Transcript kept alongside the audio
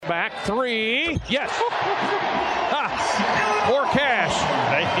back. 3. Yes. More cash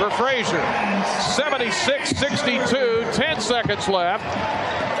for Frazier. 76-62. 10 seconds left.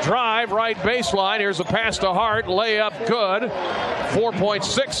 Drive right baseline. Here's a pass to Hart. Layup good.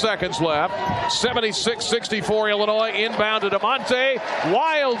 4.6 seconds left. 76-64 Illinois. Inbound to DeMonte.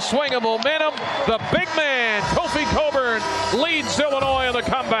 Wild swing of momentum. The big man, Kofi Coburn, leads Illinois in the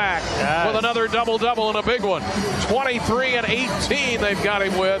comeback with another double-double and a big one. 23 and 18 they've got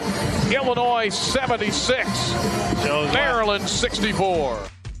him with. Illinois 76. Maryland 64.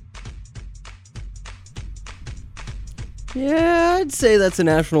 Yeah, I'd say that's a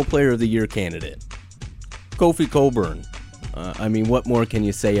National Player of the Year candidate. Kofi Coburn. I mean, what more can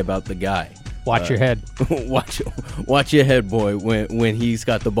you say about the guy? Watch your head. Watch your head, boy, when he's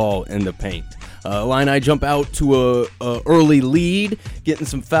got the ball in the paint. Illini jump out to a early lead, get in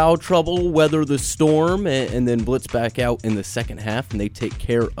some foul trouble, weather the storm, and then blitz back out in the second half, and they take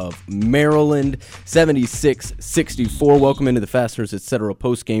care of Maryland 76-64. Welcome into the Fasteners, etc.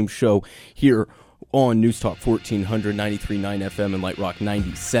 post-game show here on News Talk 1400, 93.9 FM, and Light Rock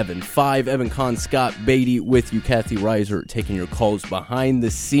 97.5. Evan, Conn, Scott, Beatty with you. Kathy Reiser taking your calls behind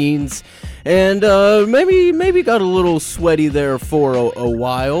the scenes. And maybe got a little sweaty there for a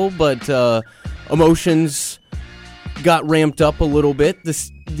while, but emotions got ramped up a little bit.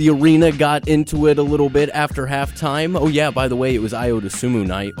 The arena got into it a little bit after halftime. Oh, yeah, by the way, it was Ayo Dosunmu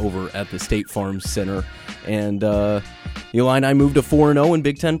night over at the State Farm Center. And the Illini moved to 4-0 in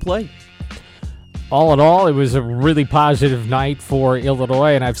Big Ten play. All in all, it was a really positive night for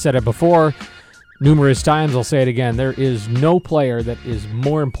Illinois, and I've said it before numerous times. I'll say it again. There is no player that is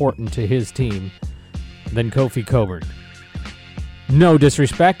more important to his team than Kofi Coburn. No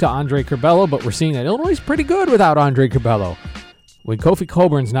disrespect to Andre Curbelo, but we're seeing that Illinois is pretty good without Andre Curbelo. When Kofi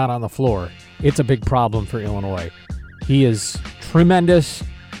Coburn's not on the floor, it's a big problem for Illinois. He is tremendous,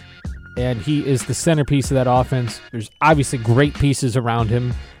 and he is the centerpiece of that offense. There's obviously great pieces around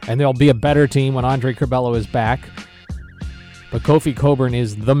him, and there'll be a better team when Andre Curbelo is back. But Kofi Coburn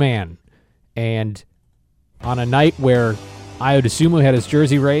is the man. And on a night where Ayo Dosunmu had his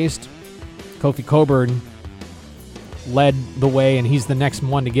jersey raised, Kofi Coburn led the way, and he's the next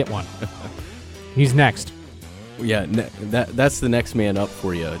one to get one. He's next. Yeah, that's the next man up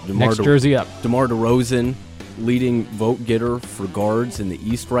for you. Next jersey up. DeMar DeRozan, leading vote getter for guards in the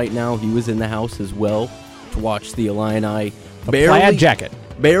East right now. He was in the house as well to watch the Illini. A plaid jacket.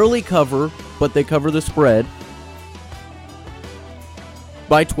 Barely cover, but they cover the spread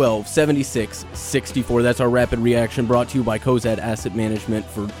by 12, 76-64. That's our rapid reaction brought to you by Cozad Asset Management.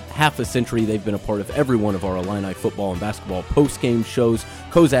 For half a century, they've been a part of every one of our Illini football and basketball post-game shows.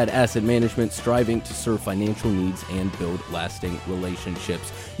 Cozad Asset Management, striving to serve financial needs and build lasting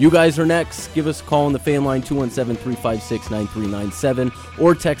relationships. You guys are next. Give us a call on the fan line, 217-356-9397,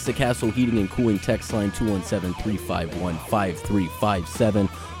 or text the Castle Heating and Cooling text line, 217-351-5357.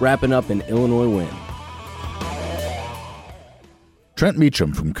 Wrapping up an Illinois win. Trent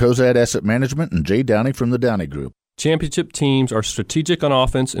Meacham from Cozad Asset Management and Jay Downey from the Downey Group. Championship teams are strategic on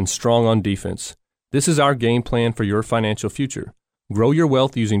offense and strong on defense. This is our game plan for your financial future. Grow your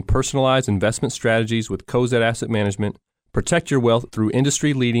wealth using personalized investment strategies with Cozad Asset Management. Protect your wealth through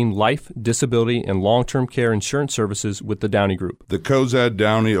industry-leading life, disability, and long-term care insurance services with the Downey Group. The Cozad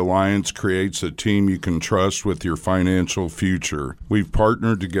Downey Alliance creates a team you can trust with your financial future. We've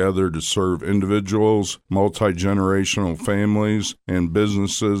partnered together to serve individuals, multi-generational families, and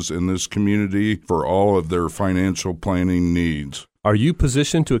businesses in this community for all of their financial planning needs. Are you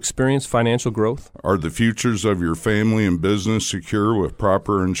positioned to experience financial growth? Are the futures of your family and business secure with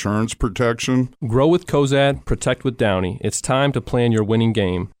proper insurance protection? Grow with Cozad, protect with Downey. It's time to plan your winning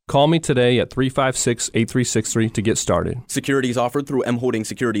game. Call me today at 356-8363 to get started. Securities offered through M Holding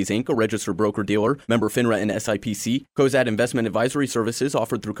Securities, Inc., a registered broker-dealer, member FINRA and SIPC. Cozad Investment Advisory Services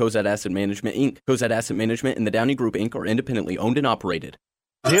offered through Cozad Asset Management, Inc. Cozad Asset Management and the Downey Group, Inc. are independently owned and operated.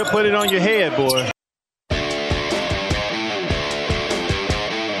 He'll put it on your head, boy.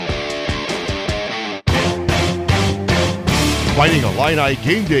 Fighting Illini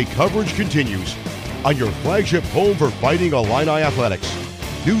game day coverage continues on your flagship home for Fighting Illini athletics.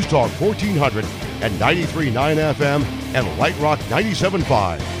 News Talk 1400 and 93.9 FM and Light Rock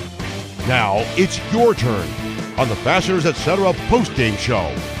 97.5. Now it's your turn on the Fasteners Etc. post-game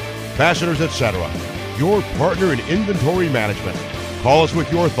show. Fasteners Etc., your partner in inventory management. Call us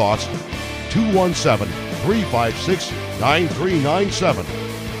with your thoughts,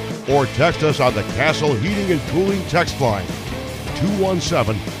 217-356-9397. Or text us on the Castle Heating and Cooling text line,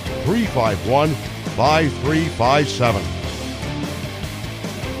 217-351-5357.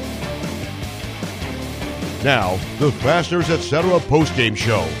 Now, the Fasteners Etc. postgame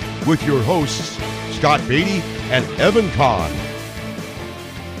show with your hosts, Scott Beatty and Evan Conn.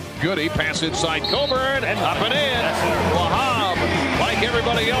 Goody, pass inside Coburn, and up and in. Wahab, like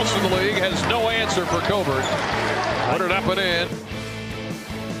everybody else in the league, has no answer for Coburn. Put it up and in.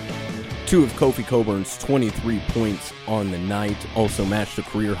 Two of Kofi Coburn's 23 points on the night also matched a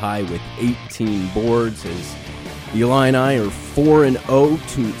career high with 18 boards as the Illini are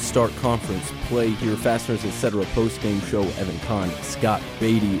 4-0 to start conference play here. Fasteners Etc. postgame show. Evan Conn, Scott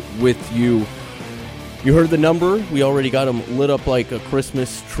Beatty with you. You heard the number. We already got them lit up like a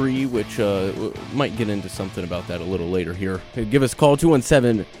Christmas tree, which might get into something about that a little later here. Give us a call,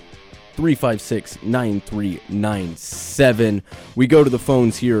 217-356-9397. We go to the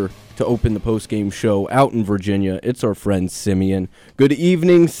phones here to open the postgame show out in Virginia. It's our friend Simeon. Good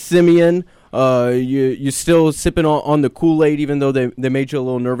evening, Simeon. You still sipping on the Kool-Aid even though they made you a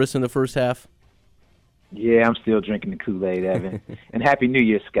little nervous in the first half? Yeah, I'm still drinking the Kool-Aid, Evan. And Happy New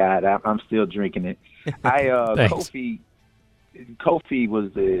Year, Scott. I'm still drinking it. Kofi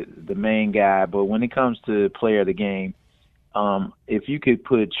was the main guy, but when it comes to player of the game, if you could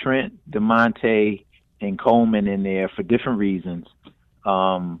put Trent, DeMonte, and Coleman in there for different reasons,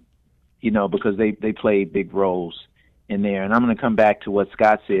 because they play big roles in there. And I'm going to come back to what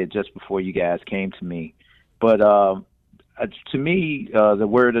Scott said just before you guys came to me. But to me, the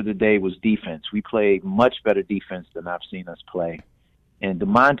word of the day was defense. We played much better defense than I've seen us play. And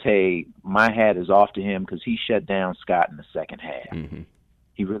DeMonte, my hat is off to him because he shut down Scott in the second half. Mm-hmm.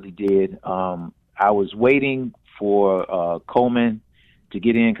 He really did. I was waiting for Coleman to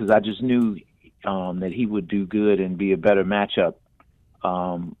get in because I just knew that he would do good and be a better matchup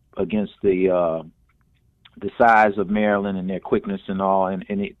against the size of Maryland and their quickness and all. And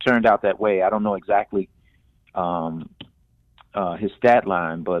it turned out that way. I don't know exactly his stat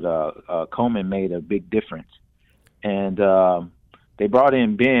line, but Coleman made a big difference. And they brought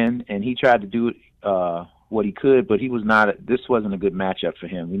in Ben, and he tried to do what he could, but this wasn't a good matchup for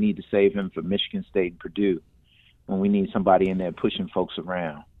him. We need to save him for Michigan State and Purdue when we need somebody in there pushing folks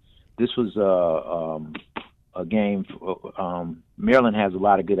around. This was a game. Maryland has a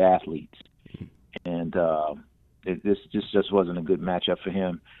lot of good athletes, and this just wasn't a good matchup for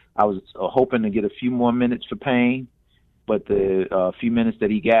him. I was hoping to get a few more minutes for Payne, but the few minutes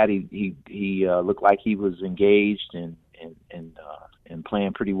that he got, he looked like he was engaged and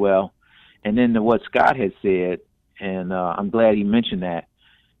playing pretty well. And then to what Scott had said, and I'm glad he mentioned that,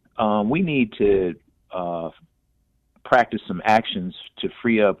 we need to practice some actions to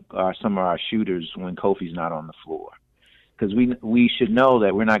free up some of our shooters when Kofi's not on the floor. Because we should know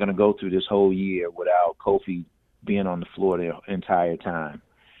that we're not going to go through this whole year without Kofi being on the floor the entire time.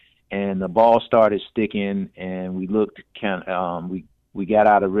 And the ball started sticking, and we looked we got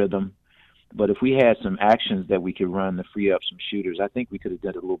out of rhythm. But if we had some actions that we could run to free up some shooters, I think we could have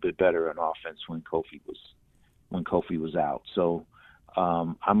done a little bit better on offense when Kofi was out. So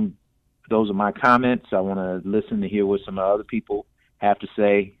those are my comments. I want to listen to hear what some other people have to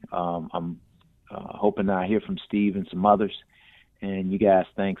say. I'm hoping I hear from Steve and some others. And you guys,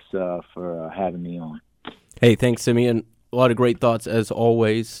 thanks for having me on. Hey, thanks, Simeon. A lot of great thoughts, as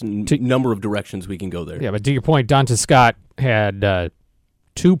always. Number of directions we can go there. Yeah, but to your point, Donta Scott had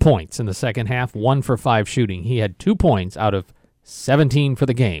 2 points in the second half, 1 for 5 shooting. He had 2 points out of 17 for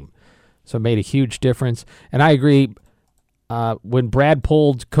the game. So it made a huge difference. And I agree, when Brad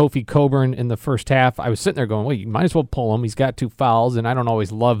pulled Kofi Coburn in the first half, I was sitting there going, well, you might as well pull him. He's got 2 fouls, and I don't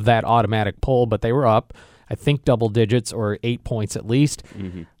always love that automatic pull, but they were up, I think, double digits or 8 points at least.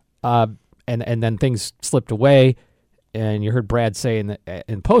 Mm-hmm. And then things slipped away. And you heard Brad say in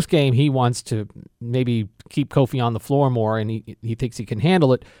postgame he wants to maybe keep Kofi on the floor more, and he thinks he can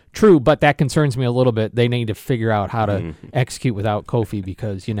handle it. True, but that concerns me a little bit. They need to figure out how to execute without Kofi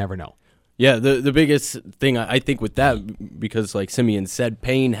because you never know. Yeah, the biggest thing I think with that, because like Simeon said,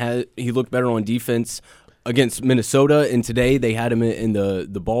 Payne he looked better on defense against Minnesota, and today they had him in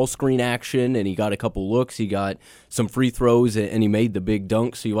the ball screen action, and he got a couple looks. He got some free throws, and he made the big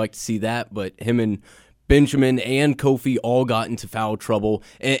dunk, so you like to see that. But him and Benjamin and Kofi all got into foul trouble,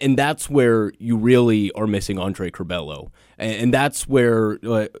 and that's where you really are missing Andre Curbelo. And that's where,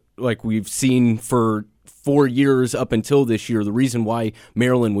 like we've seen for 4 years up until this year, the reason why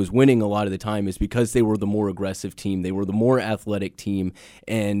Maryland was winning a lot of the time is because they were the more aggressive team. They were the more athletic team,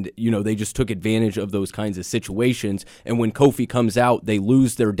 and they just took advantage of those kinds of situations. And when Kofi comes out, they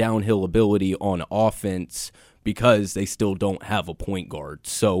lose their downhill ability on offense because they still don't have a point guard.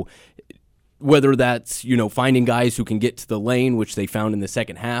 So whether that's, finding guys who can get to the lane, which they found in the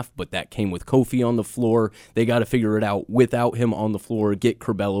second half, but that came with Kofi on the floor. They got to figure it out without him on the floor, get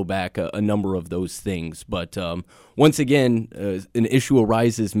Curbelo back, a number of those things. But once again, an issue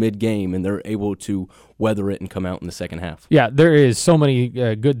arises mid-game, and they're able to weather it and come out in the second half. Yeah, there is so many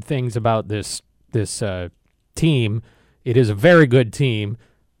good things about this team. It is a very good team.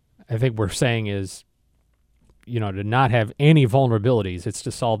 I think we're saying is, to not have any vulnerabilities. It's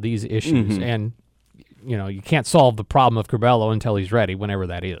to solve these issues. Mm-hmm. And, you can't solve the problem of Curbelo until he's ready, whenever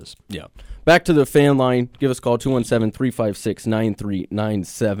that is. Yeah. Back to the fan line. Give us a call,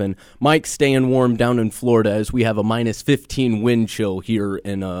 217-356-9397. Mike, staying warm down in Florida as we have a minus 15 wind chill here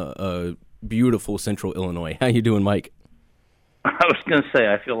in a beautiful central Illinois. How you doing, Mike? I was going to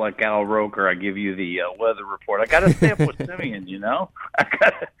say, I feel like Al Roker. I give you the weather report. I got to stay up with Simeon,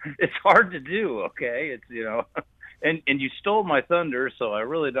 It's hard to do, okay? It's, and you stole my thunder, so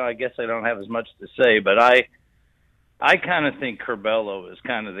I guess I don't have as much to say, but I kind of think Curbelo is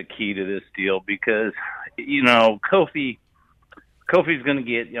kind of the key to this deal because, Kofi's going to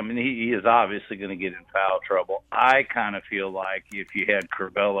get, he is obviously going to get in foul trouble. I kind of feel like if you had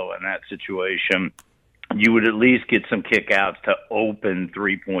Curbelo in that situation, you would at least get some kickouts to open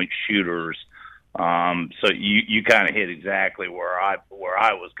three-point shooters. So you kind of hit exactly where I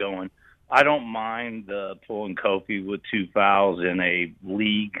was going. I don't mind pulling Kofi with 2 fouls in a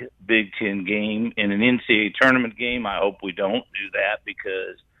league Big Ten game. In an NCAA tournament game, I hope we don't do that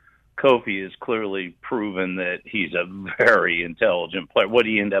because Kofi has clearly proven that he's a very intelligent player. What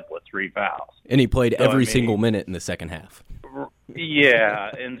did he end up with? 3 fouls. And he played every single minute in the second half.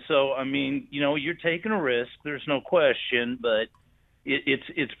 Yeah, and so, you're taking a risk. There's no question, but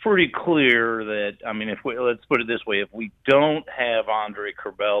it's pretty clear that, let's put it this way, if we don't have Andre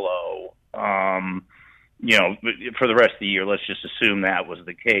Curbelo, for the rest of the year, let's just assume that was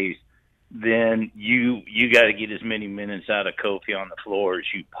the case, then you got to get as many minutes out of Kofi on the floor as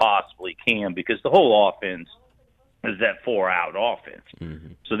you possibly can because the whole offense is that 4-out offense.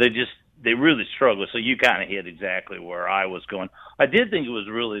 Mm-hmm. So they really struggle. So you kind of hit exactly where I was going. I did think it was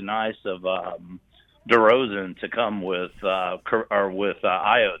really nice of DeRozan to come with Ayo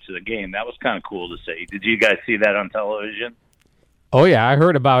to the game. That was kind of cool to see. Did you guys see that on television? Oh yeah, I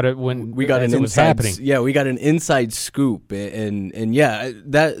heard about it when we got it was happening. Yeah, we got an inside scoop, and yeah,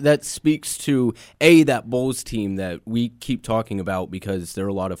 that speaks to that Bulls team that we keep talking about because they're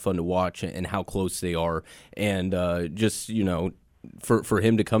a lot of fun to watch and how close they are, and for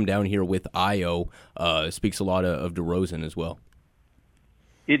him to come down here with Ayo speaks a lot of DeRozan as well.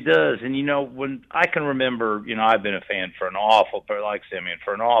 It does, and when I can remember, I've been a fan for an awful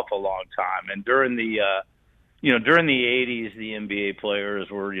long time, and during the during the 80s, the NBA players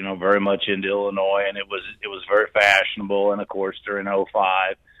were very much into Illinois, and it was very fashionable, and of course during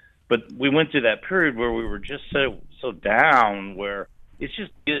 2005, but we went through that period where we were just so down where. It's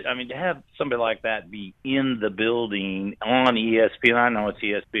just good. To have somebody like that be in the building on ESPN. I know it's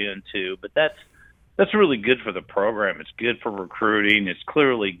ESPN too, but that's really good for the program. It's good for recruiting. It's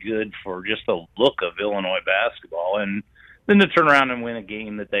clearly good for just the look of Illinois basketball. And then to turn around and win a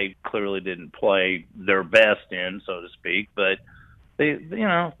game that they clearly didn't play their best in, so to speak. But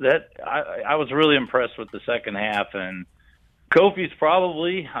I was really impressed with the second half. And Kofi's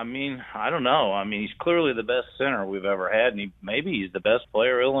probably, I don't know. He's clearly the best center we've ever had, and maybe he's the best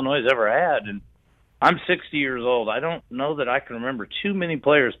player Illinois has ever had. And I'm 60 years old. I don't know that I can remember too many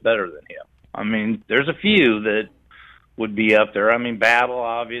players better than him. There's a few that would be up there. Battle,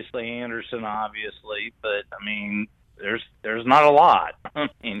 obviously, Anderson, obviously, but, there's not a lot.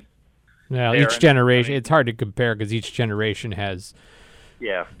 Each generation, it's hard to compare because each generation has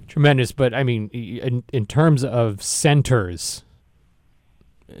tremendous, but in terms of centers,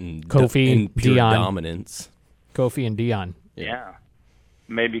 Kofi and Dion dominance. Kofi and Dion. Yeah.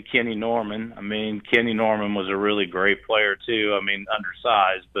 Maybe Kenny Norman. Kenny Norman was a really great player too.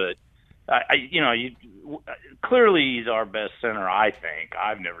 Undersized, but clearly he's our best center. I think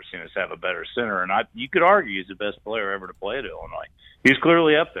I've never seen us have a better center, and you could argue he's the best player ever to play at Illinois. He's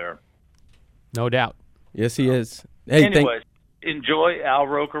clearly up there, no doubt. Yes, he is. Hey, anyways. Enjoy. Al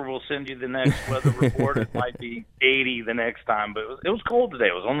Roker will send you the next weather report. It might be 80 the next time, but it was cold today.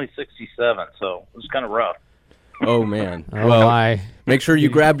 It was only 67, so it was kind of rough. Oh, man. My. Make sure you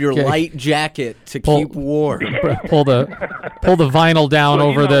grab your light jacket to keep warm. Pull the vinyl down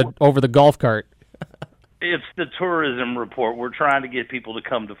over the golf cart. It's the tourism report. We're trying to get people to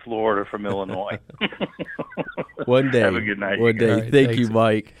come to Florida from Illinois. One day. Have a good night. One day. Right, Thank you,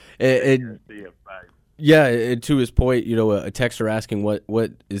 Mike. See you. Bye. Yeah, and to his point, a texter asking what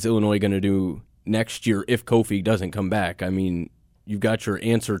is Illinois going to do next year if Kofi doesn't come back. you've got your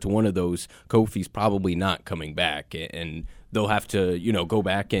answer to one of those. Kofi's probably not coming back, and they'll have to, go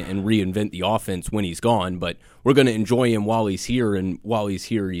back and reinvent the offense when he's gone. But we're going to enjoy him while he's here, and while he's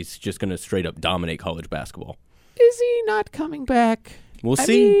here, he's just going to straight up dominate college basketball. Is he not coming back? We'll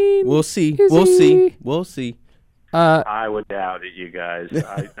see. We'll see. I would doubt it, you guys.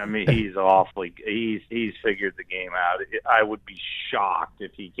 I mean, he's he's figured the game out. I would be shocked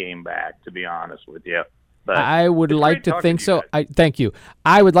if he came back, to be honest with you. But I would like to think so. Thank you.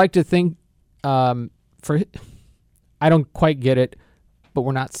 I would like to think I don't quite get it, but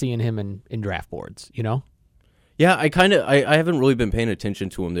we're not seeing him in draft boards, Yeah, I haven't really been paying attention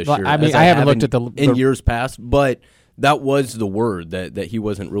to him this year. I mean, I haven't looked at in years past, but that was the word that he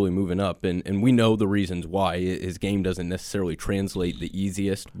wasn't really moving up, and we know the reasons why. His game doesn't necessarily translate the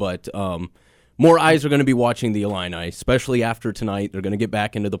easiest, but more eyes are going to be watching the Illini, especially after tonight. They're going to get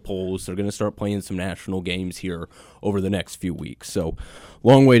back into the polls. They're going to start playing some national games here over the next few weeks. So,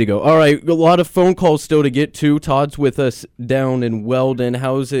 long way to go. All right, a lot of phone calls still to get to. Todd's with us down in Weldon.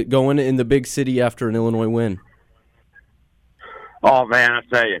 How's it going in the big city after an Illinois win? Oh, man, I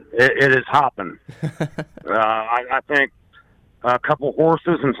tell you, it is hopping. I think a couple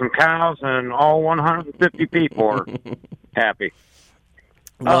horses and some cows and all 150 people are happy.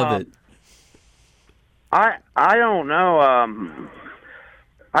 Love it. I don't know.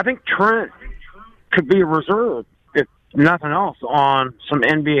 I think Trent could be a reserve, if nothing else, on some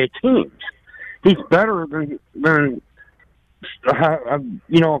NBA teams. He's better than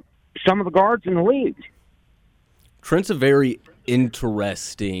some of the guards in the league. Trent's a very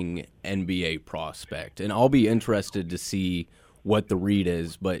interesting NBA prospect, and I'll be interested to see what the read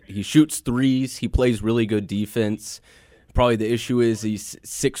is, but he shoots threes, he plays really good defense. Probably the issue is he's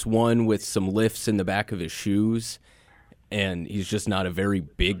 6'1" with some lifts in the back of his shoes, and he's just not a very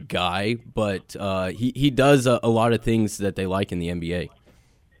big guy, but he does a lot of things that they like in the NBA.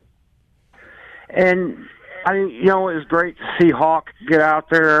 And, it was great to see Hawk get out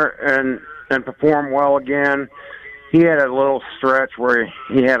there and perform well again. He had a little stretch where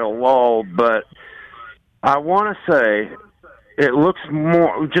he had a lull, but I want to say it looks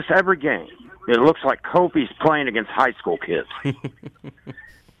more, just every game, it looks like Kofi's playing against high school kids.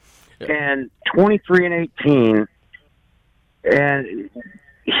 And 23 and 18, and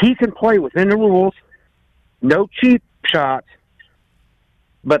he can play within the rules, no cheap shots,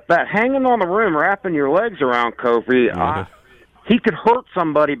 but that hanging on the rim, wrapping your legs around Kofi, he could hurt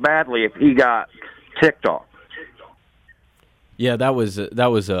somebody badly if he got ticked off. Yeah, that was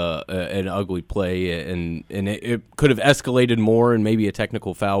an ugly play, and it could have escalated more, and maybe a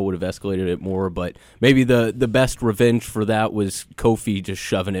technical foul would have escalated it more. But maybe the best revenge for that was Kofi just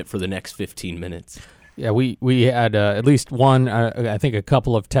shoving it for the next 15 minutes. Yeah, we had at least one, I think a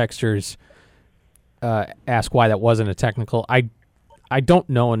couple of texters ask why that wasn't a technical. I don't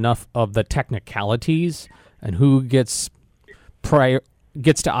know enough of the technicalities and who gets to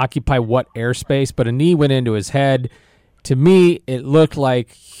occupy what airspace, but a knee went into his head. To me, it looked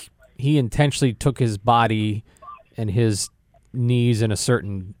like he intentionally took his body and his knees in a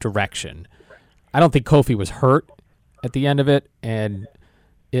certain direction. I don't think Kofi was hurt at the end of it, and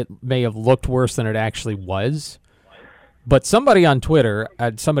it may have looked worse than it actually was. But somebody on Twitter,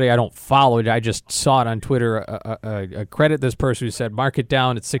 somebody I don't follow, I just saw it on Twitter, credit this person who said, mark it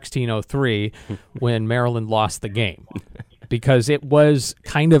down at 16:03 when Maryland lost the game. Because it was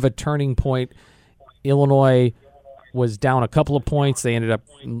kind of a turning point. Illinois was down a couple of points. They ended up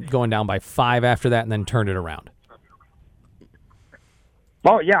going down by 5 after that and then turned it around.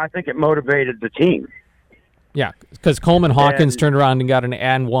 Oh, yeah, I think it motivated the team. Yeah, because Coleman Hawkins turned around and got an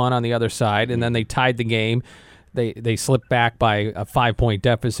and one on the other side, and then they tied the game. They slipped back by a 5-point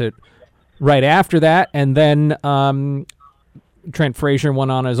deficit right after that, and then Trent Frazier went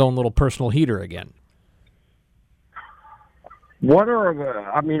on his own little personal heater again. What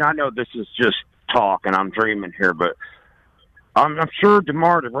are I know this is just talk and I'm dreaming here, but I'm sure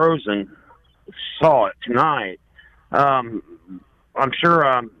DeMar DeRozan saw it tonight. I'm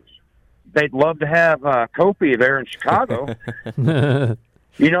sure they'd love to have Kofi there in Chicago.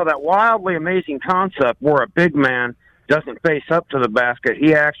 That wildly amazing concept where a big man doesn't face up to the basket.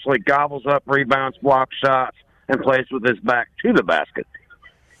 He actually gobbles up rebounds, blocks shots, and plays with his back to the basket.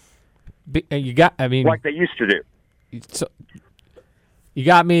 Like they used to do. So, you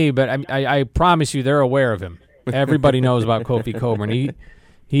got me, but I promise you they're aware of him. Everybody knows about Kofi Coburn.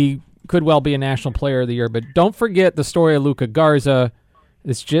 He could well be a National Player of the Year, but don't forget the story of Luka Garza.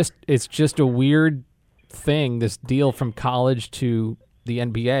 It's just a weird thing, this deal from college to the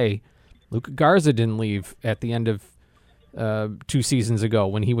NBA. Luka Garza didn't leave at the end of 2 seasons ago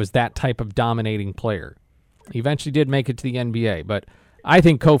when he was that type of dominating player. He eventually did make it to the NBA, but I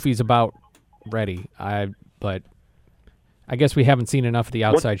think Kofi's about ready. But I guess we haven't seen enough of the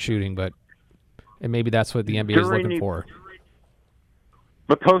outside shooting, and maybe that's what the NBA is looking for.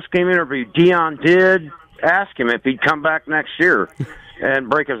 The post-game interview, Dion did ask him if he'd come back next year and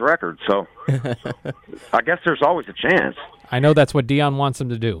break his record. So I guess there's always a chance. I know that's what Dion wants him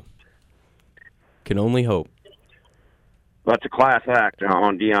to do. Can only hope. That's a class act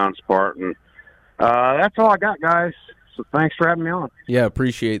on Dion's part. And that's all I got, guys. So thanks for having me on. Yeah,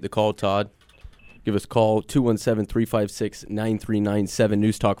 appreciate the call, Todd. Give us a call, 217-356-9397,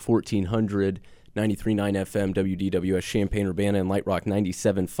 News Talk 1400, 93.9 FM, WDWS, Champaign-Urbana, and Light Rock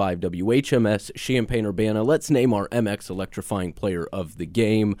 97.5 WHMS, Champaign-Urbana. Let's name our MX Electrifying Player of the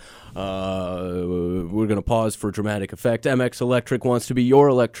Game. We're going to pause for dramatic effect. MX Electric wants to be your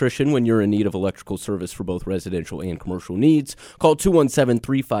electrician when you're in need of electrical service for both residential and commercial needs. Call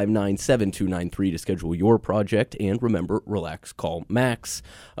 217-359-7293 to schedule your project. And remember, relax, call Max.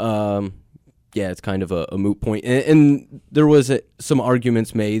 Yeah, it's kind of a moot point. And there was some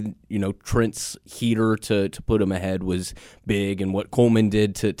arguments made, Trent's heater to put him ahead was big, and what Coleman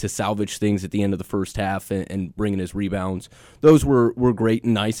did to salvage things at the end of the first half and bring in his rebounds. Those were great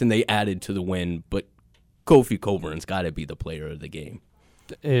and nice, and they added to the win. But Kofi Coburn's got to be the player of the game.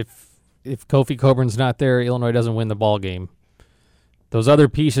 If Kofi Coburn's not there, Illinois doesn't win the ball game. Those other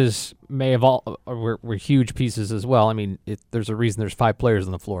pieces may have were huge pieces as well. I mean, there's a reason there's 5 players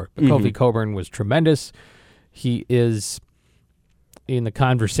on the floor. But Kofi Coburn was tremendous. He is in the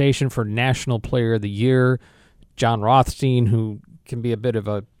conversation for National Player of the Year. John Rothstein, who can be a bit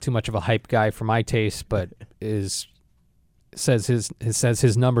of too much of a hype guy for my taste, but says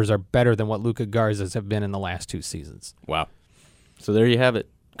his numbers are better than what Luka Garza's have been in the last 2 seasons. Wow. So there you have it.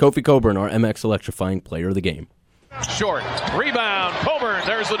 Kofi Coburn, our MX Electrifying Player of the Game. Short. Rebound. Coburn.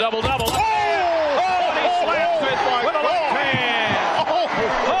 There's the double-double. Oh! And he slams it with the left hand. Oh!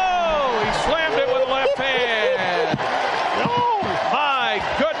 He slammed it with the left hand. My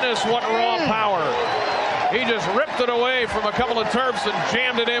goodness, what raw power. He just ripped it away from a couple of Terps and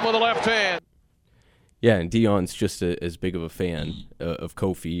jammed it in with the left hand. Yeah, and Dion's just as big of a fan of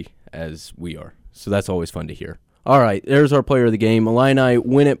Kofi as we are. So that's always fun to hear. All right, there's our player of the game. Illini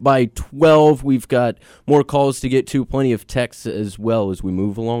win it by 12. We've got more calls to get to, plenty of texts as well as we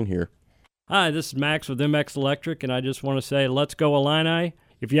move along here. Hi, this is Max with MX Electric, and I just want to say, let's go Illini.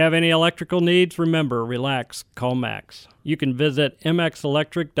 If you have any electrical needs, remember, relax, call Max. You can visit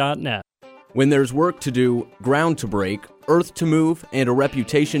mxelectric.net. When there's work to do, ground to break, earth to move, and a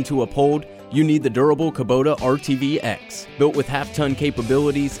reputation to uphold, you need the durable Kubota RTV-X. Built with half-ton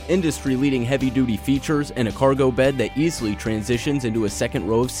capabilities, industry-leading heavy-duty features, and a cargo bed that easily transitions into a second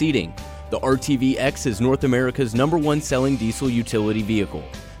row of seating. The RTV-X is North America's #1 selling diesel utility vehicle.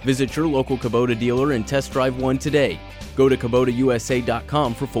 Visit your local Kubota dealer and test drive one today. Go to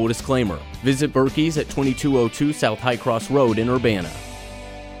KubotaUSA.com for full disclaimer. Visit Berkey's at 2202 South High Cross Road in Urbana.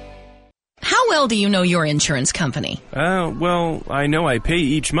 How well do you know your insurance company? Well, I know I pay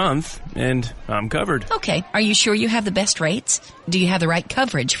each month, and I'm covered. Okay. Are you sure you have the best rates? Do you have the right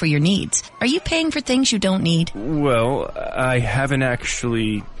coverage for your needs? Are you paying for things you don't need? Well, I haven't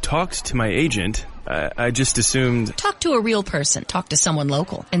actually talked to my agent. I just assumed... Talk to a real person. Talk to someone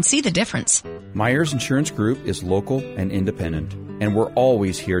local and see the difference. Myers Insurance Group is local and independent, and we're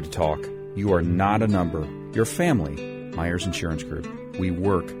always here to talk. You are not a number. You're family. Myers Insurance Group. We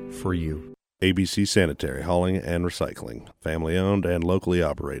work for you. ABC Sanitary, hauling and recycling. Family owned and locally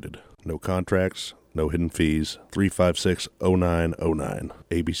operated. No contracts, no hidden fees. 356-0909.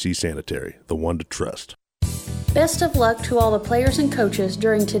 ABC Sanitary, the one to trust. Best of luck to all the players and coaches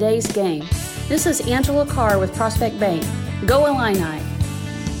during today's game. This is Angela Carr with Prospect Bank. Go Illini!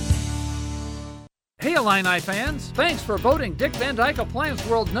 Hey Illini fans, thanks for voting Dick Van Dyke Appliance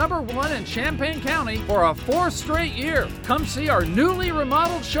World #1 in Champaign County for a 4th straight year. Come see our newly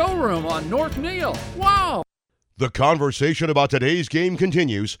remodeled showroom on North Neal. Wow! The conversation about today's game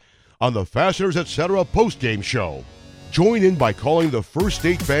continues on the Fasteners Etc. postgame show. Join in by calling the First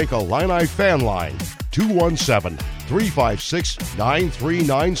State Bank Illini fan line,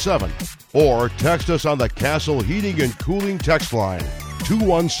 217-356-9397, or text us on the Castle Heating and Cooling text line,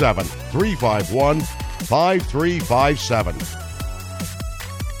 217-351-5357.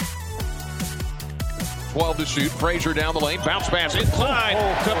 12 to shoot. Frazier down the lane. Bounce pass inside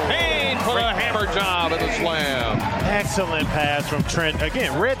to Payne for a hammer job and the slam. Excellent pass from Trent.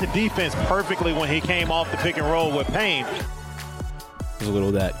 Again, read the defense perfectly when he came off the pick and roll with Payne. There's a little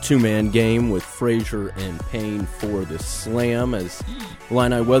of that two-man game with Frazier and Payne for the slam as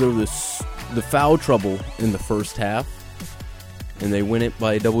Illini weather the foul trouble in the first half. and they win it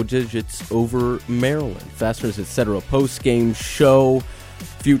by double digits over Maryland. Fasteners, etc. Post-game show.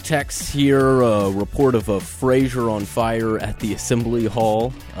 Few texts here. Report of a Frazier on fire at the Assembly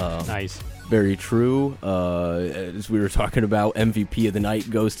Hall. Nice. Very true. As we were talking about, MVP of the night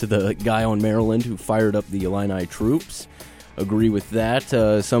goes to the guy on Maryland who fired up the Illini troops. Agree with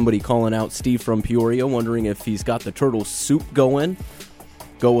that. Somebody calling out Steve from Peoria, wondering if he's got the turtle soup going.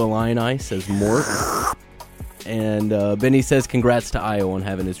 Go Illini, says Mort. And Benny says congrats to Ayo on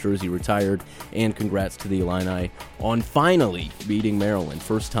having his jersey retired, and congrats to the Illini on finally beating Maryland.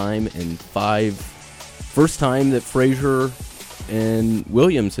 First time that Frazier and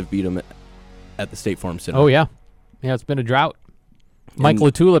Williams have beat them at the State Farm Center. Oh, yeah. Yeah, it's been a drought. Mike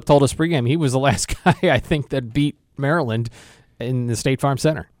LaTulip told us pregame he was the last guy, I think, that beat Maryland in the State Farm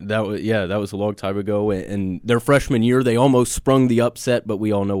Center. That was a long time ago. And their freshman year, they almost sprung the upset, but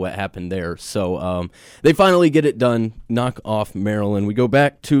we all know what happened there. So they finally get it done, knock off Maryland. We go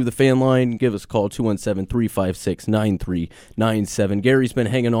back to the fan line. Give us a call, 217-356-9397. Gary's been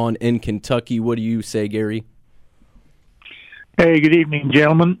hanging on in Kentucky. What do you say, Gary? Hey, good evening,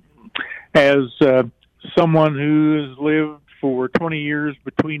 gentlemen. As someone who has lived for 20 years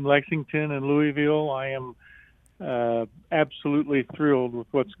between Lexington and Louisville, I am absolutely thrilled with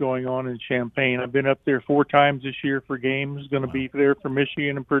what's going on in Champaign. I've been up there 4 times this year for games. Going to be there for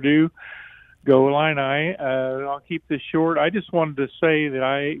Michigan and Purdue. Go Illini. I'll keep this short. I just wanted to say that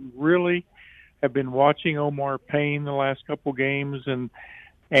I really have been watching Omar Payne the last couple games and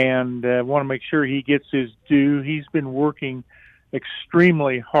want to make sure he gets his due. He's been working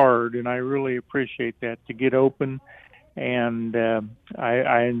extremely hard, and I really appreciate that, to get open. And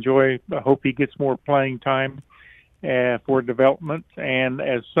I hope he gets more playing time for development. And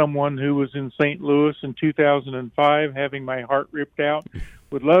as someone who was in St. Louis in 2005, having my heart ripped out,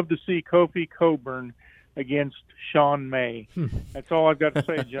 would love to see Kofi Coburn against Sean May. That's all I've got to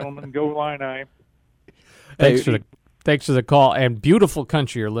say, gentlemen. Go Illini. Thanks for the call. And beautiful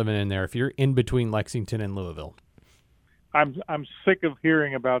country you're living in there if you're in between Lexington and Louisville. I'm sick of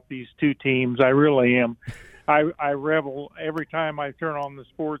hearing about these two teams. I really am. I revel every time I turn on the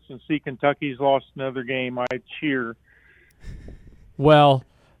sports and see Kentucky's lost another game. I cheer. Well,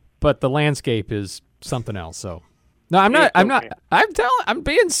 but the landscape is something else. So, no, I'm not. I'm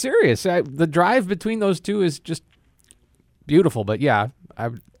being serious. The drive between those two is just beautiful. But yeah,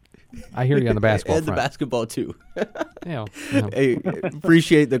 I hear you on the basketball and front. The basketball too. Yeah. Hey,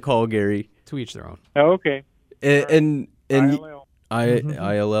 appreciate the call, Gary. To each their own. Oh, okay. And ILL.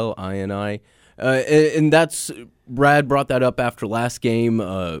 ILL, INI. And that's, Brad brought that up after last game,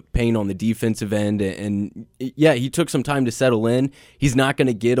 Payne on the defensive end. And yeah, he took some time to settle in. He's not going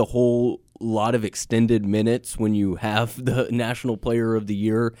to get a whole lot of extended minutes when you have the National Player of the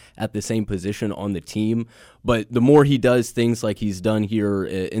Year at the same position on the team. But the more he does things like he's done here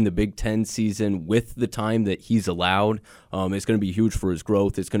in the Big Ten season with the time that he's allowed, it's going to be huge for his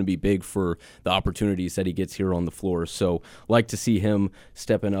growth. It's going to be big for the opportunities that he gets here on the floor. So like to see him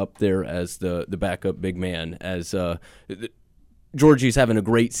stepping up there as the backup big man. As Georgie's having a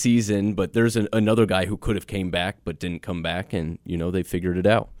great season, but there's another guy who could have came back but didn't come back, and they figured it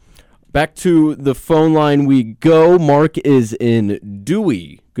out. Back to the phone line we go. Mark is in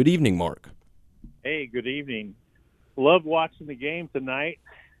Dewey. Good evening, Mark. Hey, good evening. Loved watching the game tonight.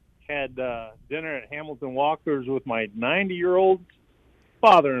 Had dinner at Hamilton Walker's with my 90-year-old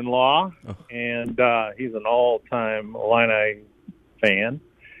father-in-law, and he's an all-time Illini fan.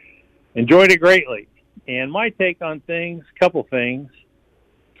 Enjoyed it greatly. And my take on things, couple things.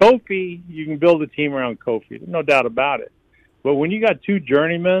 Kofi, you can build a team around Kofi. There's no doubt about it. But when you got two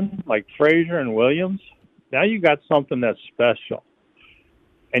journeymen like Frazier and Williams, now you got something that's special.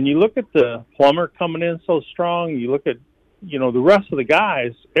 And you look at the Plummer coming in so strong, you look at, the rest of the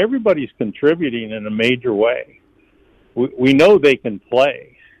guys, everybody's contributing in a major way. We know they can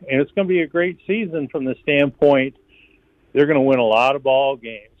play. And it's going to be a great season from the standpoint they're going to win a lot of ball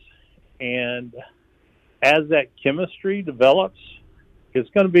games. And as that chemistry develops, it's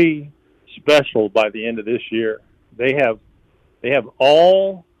going to be special by the end of this year. They have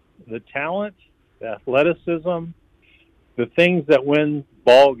all the talent, the athleticism, the things that win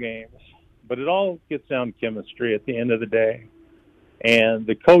ball games, but it all gets down to chemistry at the end of the day. And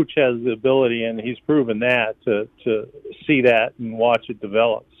the coach has the ability, and he's proven that, to see that and watch it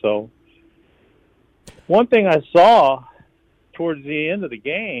develop. So one thing I saw towards the end of the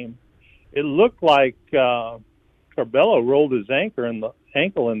game, it looked like Carbello rolled his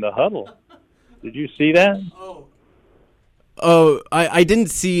ankle in the huddle. Did you see that? I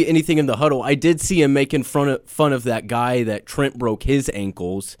didn't see anything in the huddle. I did see him making fun of that guy that Trent broke his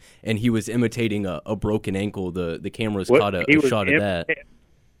ankles, and he was imitating a broken ankle. The cameras caught a shot of that.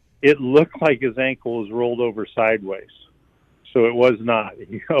 It looked like his ankle was rolled over sideways, so it was not.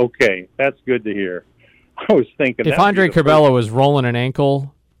 Okay, that's good to hear. I was thinking if Andre Curbelo was rolling an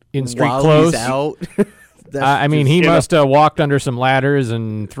ankle in street while clothes, he's out. I mean, he must have walked under some ladders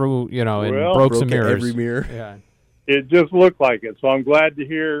and threw, and broke some mirrors. Every mirror. Yeah. It just looked like it, so I'm glad to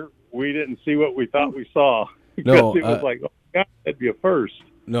hear we didn't see what we thought we saw. Because No, it was like, oh, God, that'd be a first.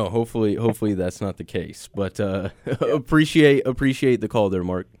 No, hopefully that's not the case. But appreciate the call there,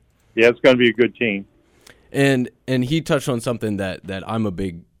 Mark. Yeah, it's going to be a good team. And he touched on something that I'm a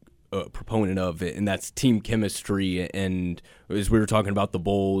big proponent of, and that's team chemistry. And as we were talking about the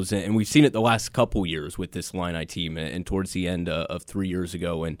Bulls, and we've seen it the last couple years with this Illini team, and towards the end of 3 years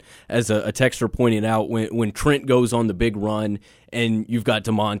ago. And as a texter pointed out, when Trent goes on the big run, and you've got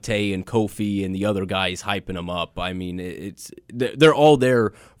DeMonte and Kofi and the other guys hyping them up, I mean, they're all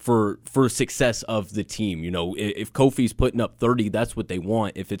there for success of the team. If Kofi's putting up 30, that's what they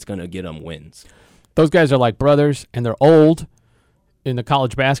want if it's going to get them wins. Those guys are like brothers, and they're old in the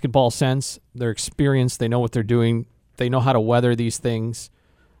college basketball sense. They're experienced. They know what they're doing. They know how to weather these things.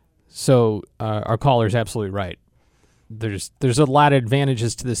 So our caller's absolutely right. There's a lot of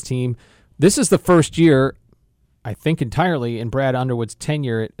advantages to this team. This is the first year, I think entirely, in Brad Underwood's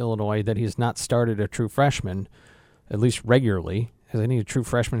tenure at Illinois that he's not started a true freshman, at least regularly. Because I think a true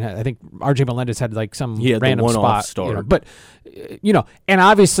freshman I think R.J. Melendez had like some random spot. Start. But, and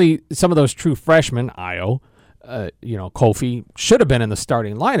obviously some of those true freshmen, Ayo, Kofi, should have been in the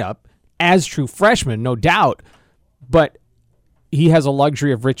starting lineup as true freshmen, no doubt. But he has a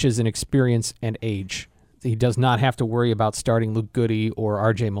luxury of riches and experience and age. He does not have to worry about starting Luke Goody or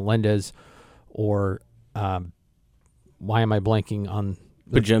R.J. Melendez or why am I blanking on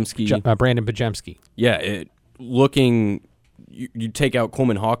Bajemski? Brandon Bajemski. Yeah, you take out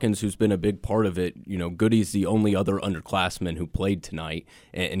Coleman Hawkins, who's been a big part of it. Goody's the only other underclassman who played tonight,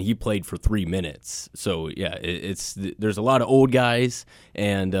 and he played for 3 minutes. So, yeah, there's a lot of old guys,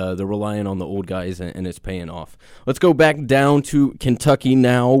 and they're relying on the old guys, and it's paying off. Let's go back down to Kentucky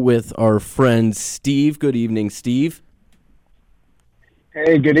now with our friend Steve. Good evening, Steve.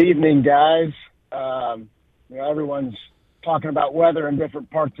 Hey, good evening, guys. Everyone's talking about weather in different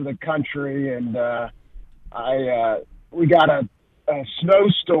parts of the country, and we got a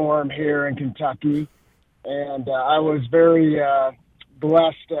snowstorm here in Kentucky, and I was very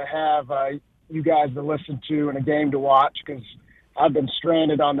blessed to have you guys to listen to and a game to watch because I've been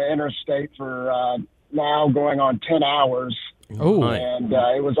stranded on the interstate for now going on 10 hours. Oh, and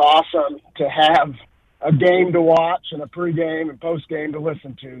it was awesome to have a game to watch and a pregame and postgame to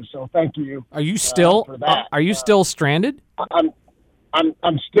listen to. So thank you. Are you still for that? Are you still stranded? I'm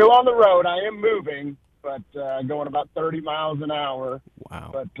still on the road. I am moving, but going about 30 miles an hour. Wow.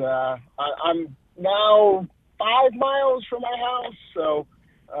 But I'm now 5 miles from my house, so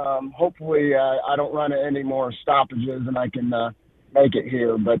hopefully I don't run into any more stoppages and I can make it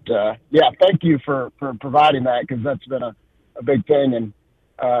here. But, thank you for providing that because that's been a big thing. And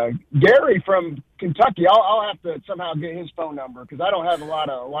Gary from Kentucky, I'll have to somehow get his phone number because I don't have a lot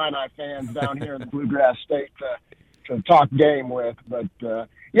of Illini fans down here in the Bluegrass State to talk game with. But,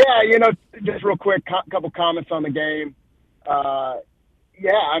 just real quick, couple comments on the game.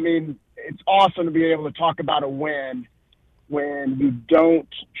 It's awesome to be able to talk about a win when you don't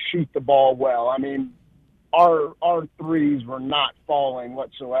shoot the ball well. I mean, our threes were not falling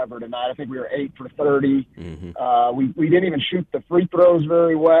whatsoever tonight. I think we were 8 for 30. Mm-hmm. We didn't even shoot the free throws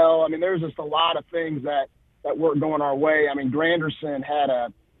very well. I mean, there's just a lot of things that weren't going our way. I mean, Granderson had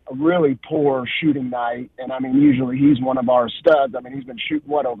a really poor shooting night, and I mean, usually he's one of our studs. I mean, he's been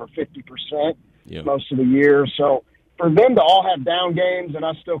shooting over 50% most of the year. So for them to all have down games and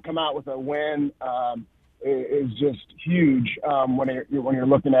us still come out with a win is just huge when you're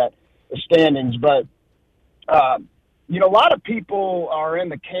looking at the standings. But a lot of people are in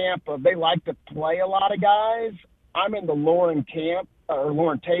the camp of they like to play a lot of guys. I'm in the Lauren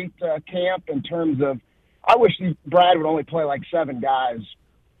Tate camp in terms of I wish Brad would only play like 7 guys,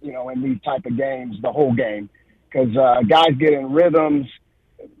 in these type of games, the whole game, because guys get in rhythms.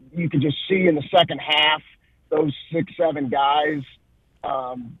 You could just see in the second half, those 6-7 guys,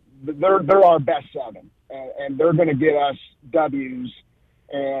 they're our best 7, and they're going to get us W's.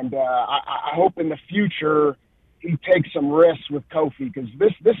 And I hope in the future he takes some risks with Kofi, because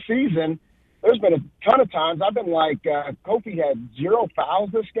this season there's been a ton of times I've been like, Kofi had 0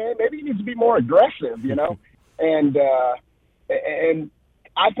 fouls this game. Maybe he needs to be more aggressive, and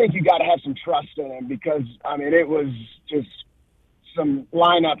I think you got to have some trust in him because, I mean, it was just some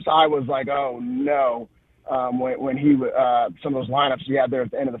lineups I was like, oh, no, when he some of those lineups he had there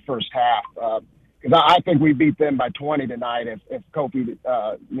at the end of the first half. Because I think we beat them by 20 tonight if Kofi,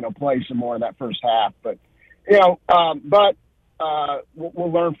 plays some more in that first half. But,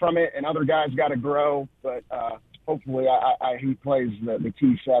 we'll learn from it, and other guys got to grow. But hopefully he plays the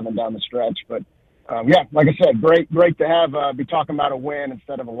T7 down the stretch. But, like I said, great to have be talking about a win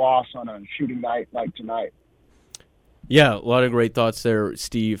instead of a loss on a shooting night like tonight. Yeah, a lot of great thoughts there,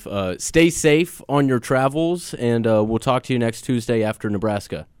 Steve. Stay safe on your travels, and we'll talk to you next Tuesday after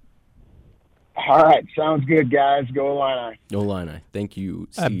Nebraska. All right, sounds good, guys. Go Illini. Go Illini. Thank you,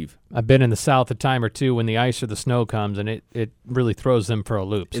 Steve. I've been in the South a time or two when the ice or the snow comes, and it really throws them for a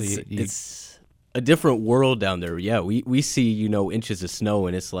loop. So it's a different world down there. Yeah, we see, inches of snow,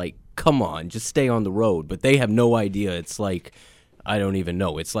 and it's like, come on, just stay on the road. But they have no idea. It's like, I don't even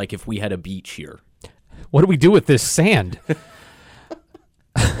know. It's like if we had a beach here. What do we do with this sand?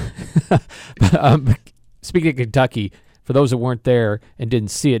 Speaking of Kentucky, for those that weren't there and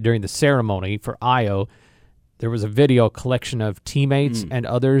didn't see it during the ceremony for Ayo, there was a video collection of teammates and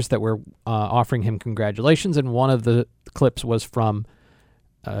others that were offering him congratulations, and one of the clips was from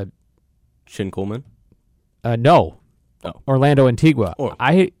Shin Coleman? No. Oh. Orlando Antigua. Or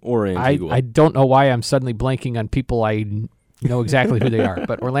Antigua. I don't know why I'm suddenly blanking on people I know exactly who they are,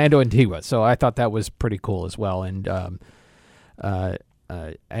 but Orlando Antigua. So I thought that was pretty cool as well. And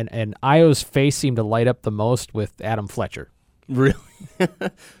Ayo's face seemed to light up the most with Adam Fletcher. Really?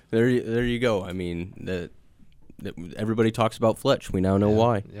 There you go. I mean, everybody talks about Fletch. We now know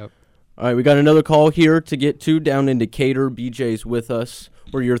why. Yep. All right, we got another call here to get to down in Decatur. BJ's with us.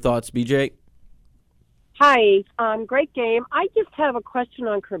 What are your thoughts, BJ? Hi, great game. I just have a question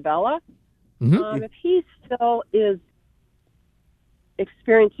on Curbella. Mm-hmm. If he still is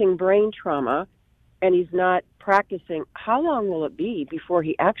experiencing brain trauma and he's not practicing, how long will it be before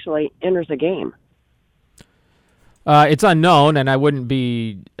he actually enters a game? It's unknown, and I wouldn't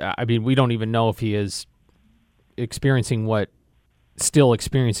be. I mean, we don't even know if he is experiencing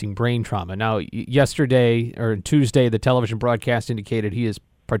brain trauma. Now, yesterday or Tuesday, the television broadcast indicated he is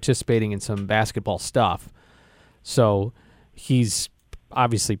participating in some basketball stuff. So he's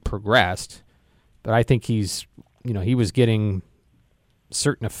obviously progressed, but I think he was getting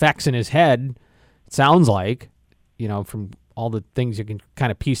certain effects in his head, it sounds like, from all the things you can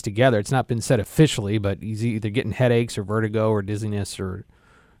kind of piece together. It's not been said officially, but he's either getting headaches or vertigo or dizziness or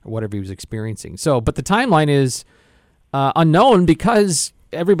whatever he was experiencing. So, but the timeline is unknown because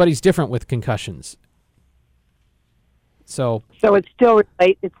everybody's different with concussions. So it still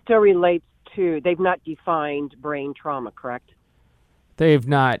relates to, they've not defined brain trauma, correct? They've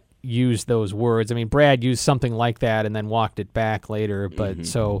not used those words. I mean, Brad used something like that and then walked it back later. But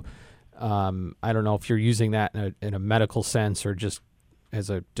so I don't know if you're using that in a medical sense or just as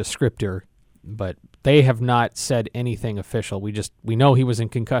a descriptor. But they have not said anything official. We know he was in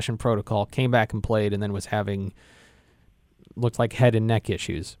concussion protocol, came back and played, and then was having looked like head and neck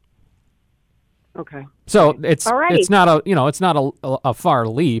issues. Okay. So it's not a far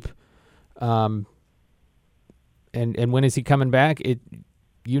leap. And when is he coming back? As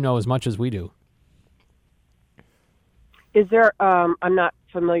much as we do. Is there? I'm not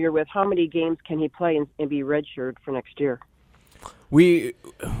familiar with how many games can he play and be redshirted for next year. We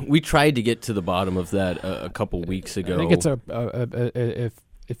tried to get to the bottom of that a couple weeks ago. I think it's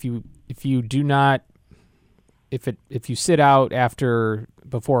if you sit out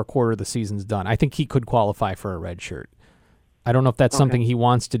before a quarter of the season's done, I think he could qualify for a red shirt. I don't know if that's something he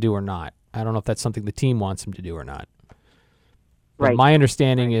wants to do or not. I don't know if that's something the team wants him to do or not. But my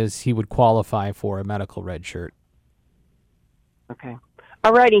understanding is he would qualify for a medical red shirt. Okay.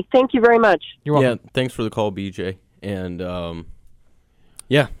 All righty. Thank you very much. You're welcome. Yeah, thanks for the call, BJ. And I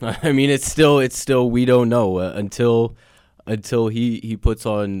mean, it's still we don't know until he puts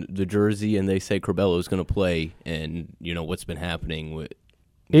on the jersey and they say Curbello's going to play, and what's been happening. We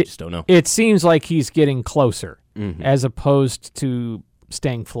just don't know. It seems like he's getting closer as opposed to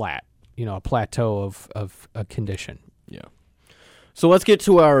staying flat. A plateau of a condition. Yeah. So let's get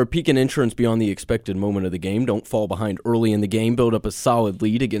to our Pekin Insurance Beyond the Expected moment of the game. Don't fall behind early in the game. Build up a solid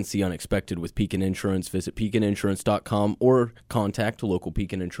lead against the unexpected with Pekin Insurance. Visit PekinInsurance.com or contact a local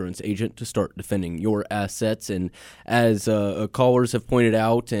Pekin Insurance agent to start defending your assets. And as callers have pointed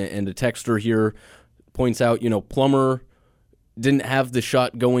out, and a texter here points out, Plummer didn't have the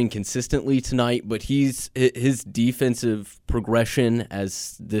shot going consistently tonight, but his defensive progression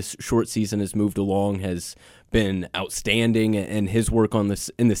as this short season has moved along has been outstanding, and his work on this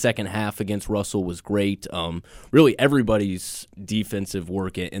in the second half against Russell was great. Really, everybody's defensive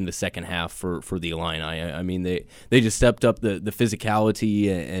work in the second half for the Illini. I mean, they just stepped up the physicality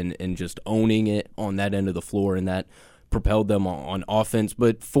and just owning it on that end of the floor, and that propelled them on offense.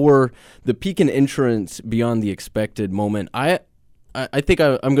 But for the Pekin Insurance beyond the expected moment, I think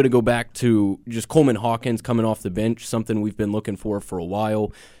I'm going to go back to just Coleman Hawkins coming off the bench, something we've been looking for a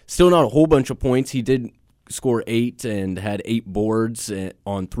while. Still not a whole bunch of points. He did score 8 and had 8 boards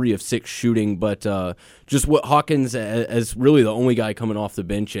on 3 of 6 shooting, but just what Hawkins as really the only guy coming off the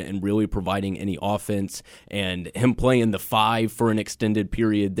bench and really providing any offense, and him playing the 5 for an extended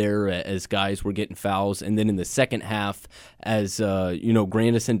period there as guys were getting fouls, and then in the second half as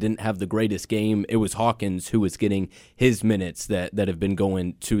Grandison didn't have the greatest game, it was Hawkins who was getting his minutes that have been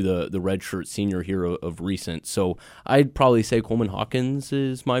going to the redshirt senior here of recent. So I'd probably say Coleman Hawkins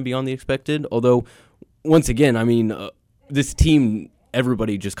is my beyond the expected, although once again, I mean, this team,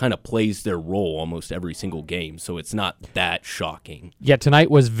 everybody just kind of plays their role almost every single game, so it's not that shocking. Yeah,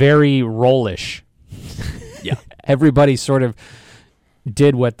 tonight was very rollish. Yeah. Everybody sort of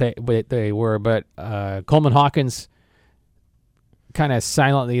did what they were, but Coleman Hawkins kind of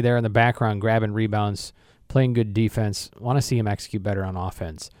silently there in the background, grabbing rebounds, playing good defense. Want to see him execute better on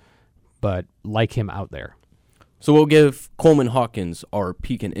offense, but like him out there. So we'll give Coleman Hawkins our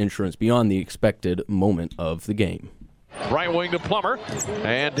Pekin Insurance beyond the expected moment of the game. Right wing to Plummer,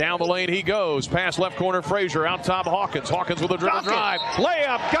 and down the lane he goes. Pass left corner, Frazier, out top Hawkins. Hawkins with a dribble drive.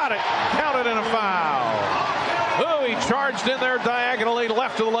 Layup, got it. Counted and a foul. Oh, he charged in there diagonally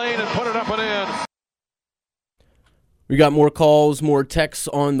left of the lane and put it up and in. We got more calls, more texts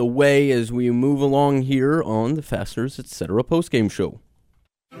on the way as we move along here on the Fasteners, etc. postgame show.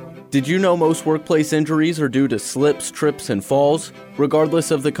 Did you know most workplace injuries are due to slips, trips, and falls?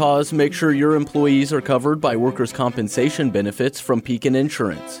 Regardless of the cause, make sure your employees are covered by workers' compensation benefits from Pekin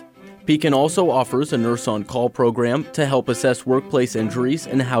Insurance. Pekin also offers a nurse-on-call program to help assess workplace injuries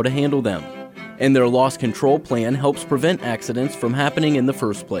and how to handle them. And their loss control plan helps prevent accidents from happening in the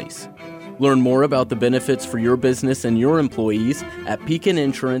first place. Learn more about the benefits for your business and your employees at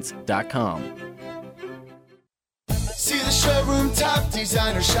PekinInsurance.com. See the showroom top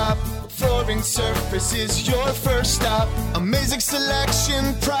designer shop. Flooring Surface is your first stop. Amazing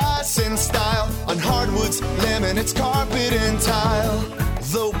selection, price, and style on hardwoods, laminates, carpet, and tile.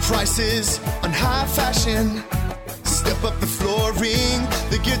 Low prices on high fashion. Step up the flooring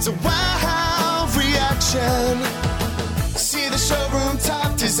that gets a wow reaction. See the showroom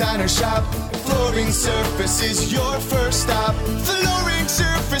top designer shop. Flooring Surface is your first stop. Flooring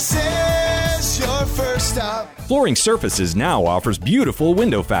Surface is your first stop. Flooring Surfaces now offers beautiful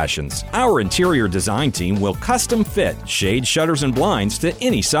window fashions. Our interior design team will custom fit shade, shutters, and blinds to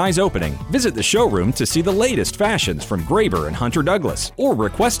any size opening. Visit the showroom to see the latest fashions from Graber and Hunter Douglas, or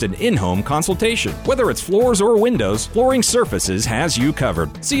request an in-home consultation. Whether it's floors or windows, Flooring Surfaces has you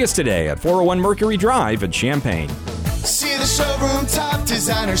covered. See us today at 401 Mercury Drive in Champaign. See the showroom top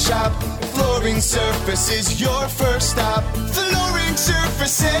designer shop. Flooring Surface is your first stop. Flooring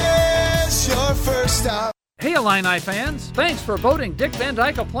Surface is your first stop. Hey Illini fans, thanks for voting Dick Van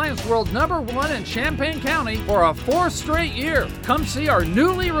Dyke Appliance World #1 in Champaign County for a 4th straight year. Come see our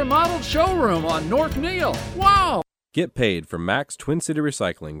newly remodeled showroom on North Neal. Wow! Get paid from Max Twin City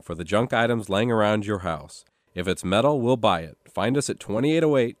Recycling for the junk items laying around your house. If it's metal, we'll buy it. Find us at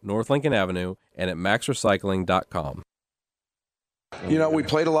 2808 North Lincoln Avenue and at maxrecycling.com. You know, we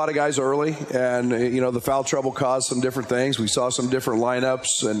played a lot of guys early, and, the foul trouble caused some different things. We saw some different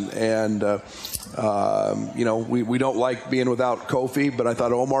lineups, and we don't like being without Kofi, but I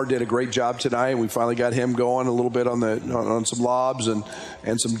thought Omar did a great job tonight. We finally got him going a little bit on some lobs and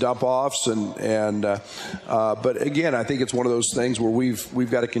some dump offs, but again, I think it's one of those things where we've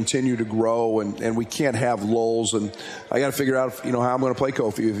got to continue to grow, and we can't have lulls, and I got to figure out how I'm going to play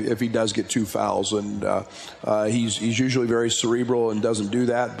Kofi if he does get 2 fouls, and he's usually very cerebral and doesn't do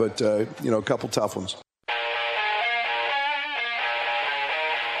that, but a couple tough ones.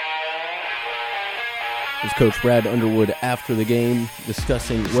 As Coach Brad Underwood after the game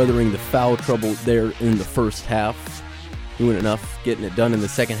discussing weathering the foul trouble there in the first half. doing enough, getting it done in the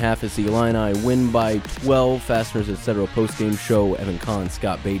second half as the Illini win by 12. Fasteners, etc. Postgame show. Evan Conn,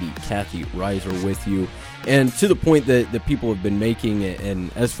 Scott Beatty, Kathy Reiser with you. And to the point that people have been making,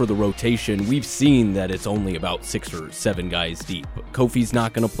 and as for the rotation, we've seen that it's only about 6 or 7 guys deep. Kofi's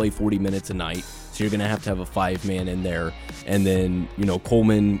not going to play 40 minutes a night, so you're going to have a 5-man in there. And then,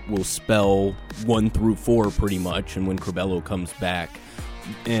 Coleman will spell 1 through 4 pretty much, and when Curbelo comes back.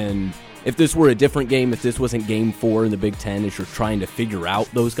 And if this were a different game, if this wasn't Game 4 in the Big Ten, as you're trying to figure out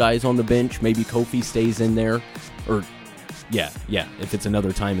those guys on the bench, maybe Kofi stays in there. Or, yeah, if it's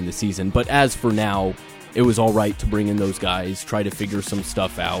another time in the season. But as for now, it was all right to bring in those guys, try to figure some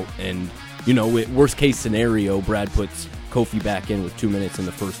stuff out. And, worst case scenario, Brad puts Kofi back in with 2 minutes in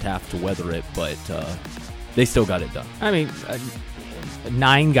the first half to weather it, but they still got it done. I mean,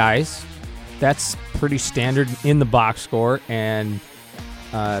 9 guys, that's pretty standard in the box score, and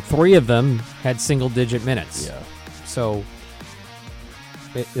 3 of them had single-digit minutes. Yeah. So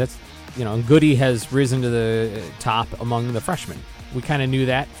that's, Goody has risen to the top among the freshmen. We kind of knew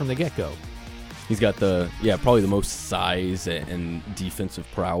that from the get-go. He's got probably the most size and defensive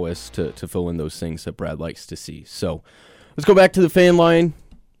prowess to fill in those things that Brad likes to see. So let's go back to the fan line.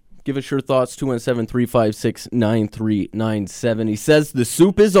 Give us your thoughts, 217-356-9397. He says the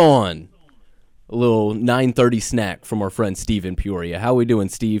soup is on. A little 9:30 snack from our friend Steve in Peoria. How we doing,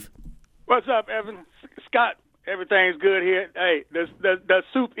 Steve? What's up, Evan? Scott, everything's good here. Hey, the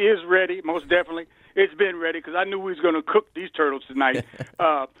soup is ready, most definitely. It's been ready because I knew we was going to cook these turtles tonight.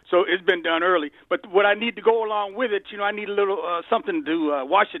 So it's been done early. But what I need to go along with it, I need a little something to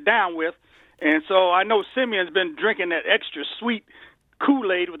wash it down with. And so I know Simeon's been drinking that extra sweet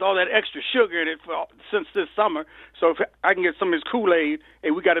Kool-Aid with all that extra sugar in it since this summer. So if I can get some of his Kool-Aid,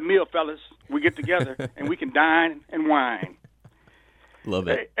 hey, we got a meal, fellas. We get together and we can dine and wine. Love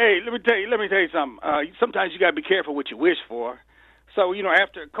it. Hey, let me tell you something. Sometimes you got to be careful what you wish for. So,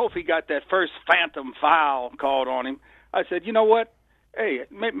 after Kofi got that first phantom foul called on him, I said, you know what? Hey,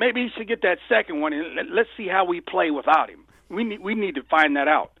 maybe he should get that second one, and let's see how we play without him. We need to find that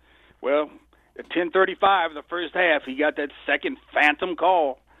out. Well, at 10:35 the first half, he got that second phantom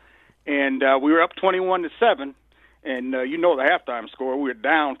call, and we were up 21-7. And the halftime score, we were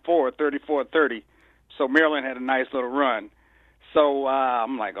down 34-30. So Maryland had a nice little run. So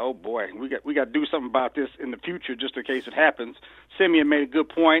I'm like, oh boy, we got to do something about this in the future, just in case it happens. Simeon made a good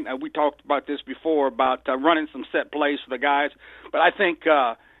point. We talked about this before about running some set plays for the guys, but I think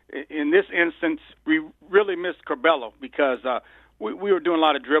in this instance we really missed Curbelo because we were doing a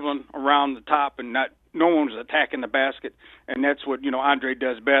lot of dribbling around the top and no one was attacking the basket, and that's what Andre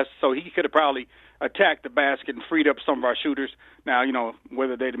does best. So he could have probably attacked the basket and freed up some of our shooters. Now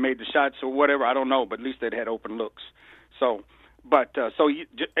whether they'd have made the shots or whatever, I don't know, but at least they'd had open looks. So. But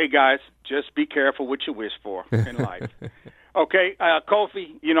hey guys, just be careful what you wish for in life. Okay,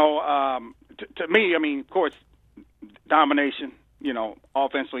 Kofi. To me, I mean, of course, domination.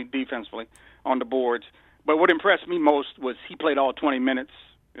 Offensively, defensively, on the boards. But what impressed me most was he played all 20 minutes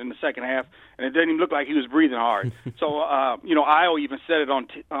in the second half, and it didn't even look like he was breathing hard. So Ayo even said it on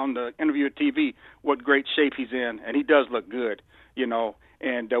the interview at TV what great shape he's in, and he does look good.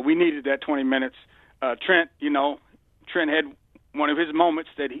 And we needed that 20 minutes. Trent had one of his moments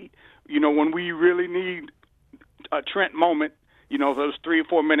that he, when we really need a Trent moment, those 3 or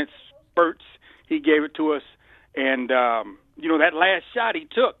 4 minutes spurts, he gave it to us. And, that last shot he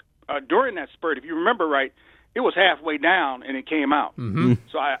took during that spurt, if you remember right, it was halfway down and it came out. Mm-hmm.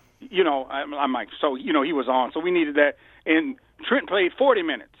 So, I'm like, he was on. So we needed that. And Trent played 40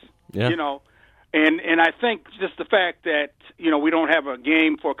 minutes, And I think just the fact that, we don't have a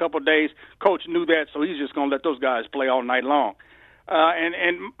game for a couple of days, Coach knew that, so he's just going to let those guys play all night long.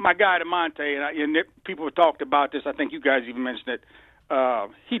 And my guy, DeMonte, and people have talked about this. I think you guys even mentioned it.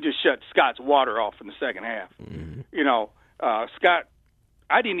 He just shut Scott's water off in the second half. Mm-hmm. Scott,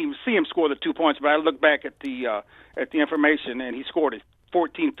 I didn't even see him score the 2 points, but I looked back at the information, and he scored at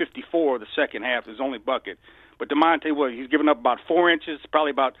 14:54 the second half, his only bucket. But DeMonte, he's given up about 4 inches,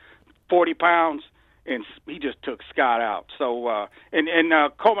 probably about 40 pounds, and he just took Scott out. So, and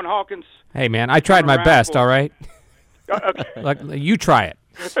Coleman Hawkins. Hey, man, I tried my best, all right? Okay. You try it.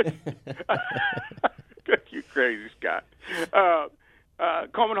 You crazy, Scott.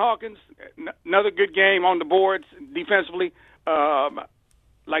 Coleman Hawkins, another good game on the boards defensively.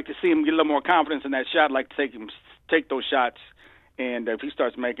 Like to see him get a little more confidence in that shot. Like to take those shots, and if he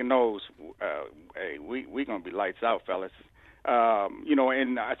starts making those, hey, we gonna be lights out, fellas.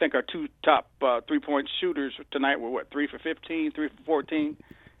 And I think our 2 top 3-point shooters tonight were 3 for 15, 3 for 14,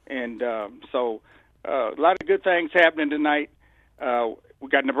 and so. A lot of good things happening tonight. We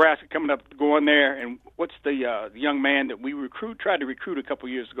got Nebraska coming up, going there, and what's the young man that we tried to recruit a couple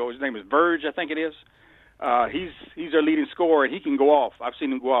years ago? His name is Verge, I think it is. He's our leading scorer, and he can go off. I've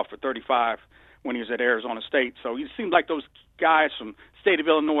seen him go off for 35 when he was at Arizona State. So it seems like those guys from the state of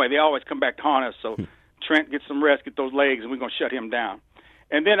Illinois, they always come back to haunt us. So Trent gets some rest, get those legs, and we're going to shut him down.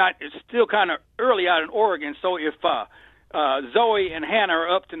 And then it's still kind of early out in Oregon, so if Zoe and Hannah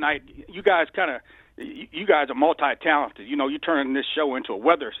are up tonight, you guys are multi-talented. You know, you're turning this show into a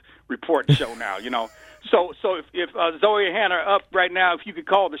weather report show now, you know. So if Zoe and Hannah are up right now, if you could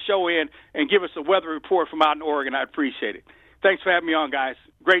call the show in and give us a weather report from out in Oregon, I'd appreciate it. Thanks for having me on, guys.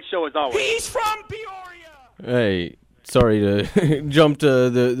 Great show as always. He's from Peoria. Hey, sorry to jump to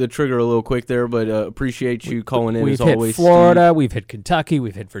the trigger a little quick there, but appreciate you calling in as always. We've hit Florida, Steve. We've hit Kentucky,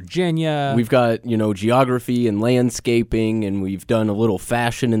 we've hit Virginia. We've got, geography and landscaping, and we've done a little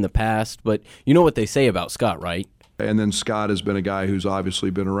fashion in the past, but you know what they say about Scott, right? And then Scott has been a guy who's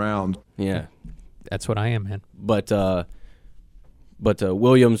obviously been around. Yeah. That's what I am, man. But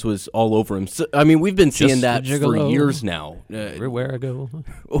Williams was all over him. So, I mean, we've been seeing that for years now. Everywhere I go.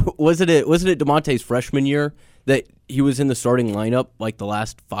 Wasn't it DeMonte's freshman year that he was in the starting lineup like the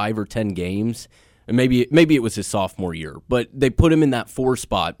last 5 or 10 games? And maybe it was his sophomore year, but they put him in that 4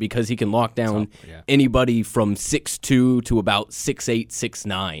 spot because he can lock down anybody from 6'2" to about 6'8",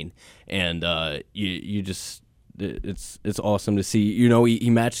 6'9", and you just it's awesome to see. He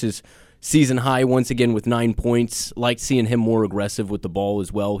matched his season high once again with 9 points. Like seeing him more aggressive with the ball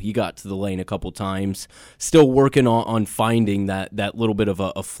as well. He got to the lane a couple times. Still working on finding that little bit of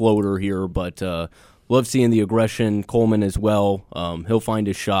a floater here, but love seeing the aggression. Coleman as well. He'll find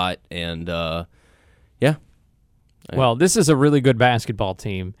his shot, and yeah. Well, this is a really good basketball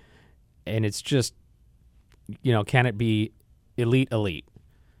team, and it's just, can it be elite?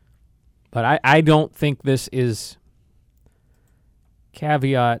 But I don't think this is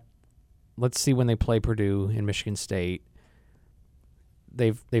caveat. Let's see when they play Purdue and Michigan State.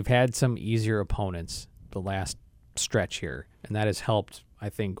 They've had some easier opponents the last stretch here, and that has helped, I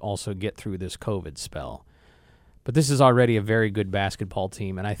think, also get through this COVID spell. But this is already a very good basketball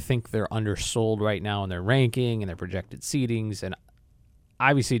team, and I think they're undersold right now in their ranking and their projected seedings, and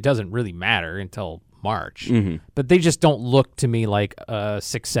obviously it doesn't really matter until March. Mm-hmm. But they just don't look to me like a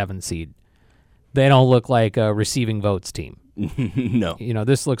 6-7 seed. They don't look like a receiving votes team. No.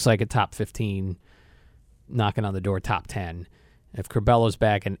 This looks like a top 15, knocking on the door, top 10. If Curbello's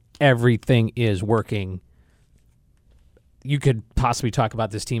back and everything is working, you could possibly talk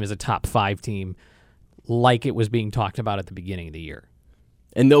about this team as a top 5 team like it was being talked about at the beginning of the year.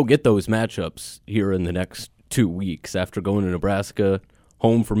 And they'll get those matchups here in the next 2 weeks after going to Nebraska,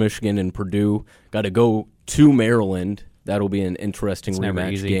 home for Michigan and Purdue. Got to go to Maryland. That'll be an interesting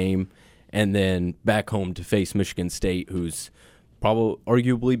rematch game. And then back home to face Michigan State, who's probably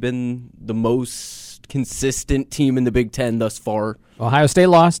arguably been the most consistent team in the Big Ten thus far. Ohio State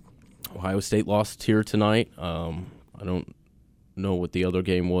lost. Ohio State lost here tonight. I don't know what the other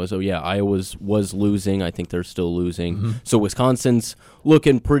game was. Oh, yeah, Iowa was losing. I think they're still losing. Mm-hmm. So Wisconsin's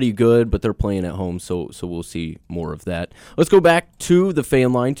looking pretty good, but they're playing at home, so we'll see more of that. Let's go back to the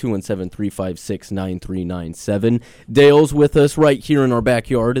fan line, 217-356-9397. Dale's with us right here in our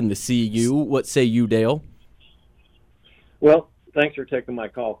backyard in the CU. What say you, Dale? Well, thanks for taking my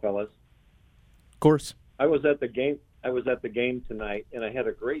call, fellas. Of course. I was at the game tonight, and I had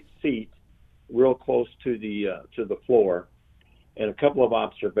a great seat real close to the floor. And a couple of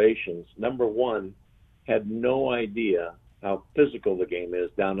observations. Number one, had no idea how physical the game is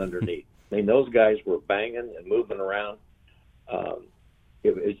down underneath. I mean, those guys were banging and moving around.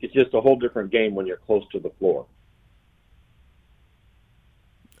 It's just a whole different game when you're close to the floor.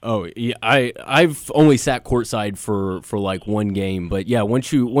 Oh yeah, I've only sat courtside for like one game, but yeah,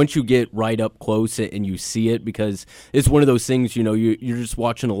 once you get right up close and you see it, because it's one of those things, you're just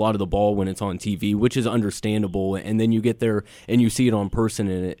watching a lot of the ball when it's on TV, which is understandable, and then you get there and you see it in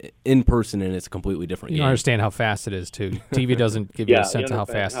person, and it's a completely different game. You understand how fast it is too. TV doesn't give you a sense of how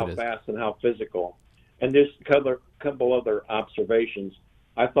fast it is. How fast and how physical. And there's a couple other observations.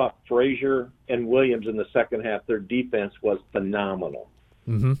 I thought Frazier and Williams in the second half, their defense was phenomenal.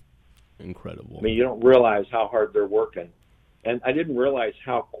 Mm-hmm. Incredible. I mean, you don't realize how hard they're working. And I didn't realize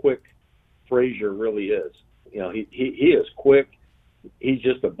how quick Frazier really is. He is quick. He's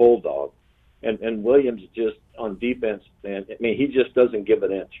just a bulldog. And Williams just on defense, man, I mean, he just doesn't give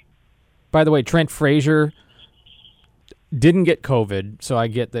an inch. By the way, Trent Frazier didn't get COVID, so I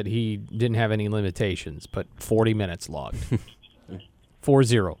get that he didn't have any limitations, but 40 minutes logged.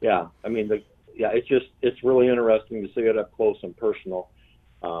 4-0. Yeah, I mean, it's really interesting to see it up close and personal.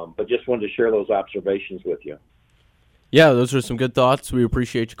 But just wanted to share those observations with you. Yeah, those are some good thoughts. We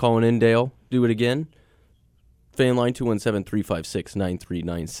appreciate you calling in, Dale. Do it again. Fan line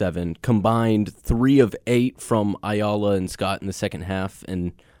 217-356-9397. Combined 3 of 8 from Ayala and Scott in the second half,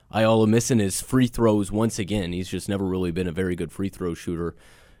 and Ayala missing his free throws once again. He's just never really been a very good free throw shooter.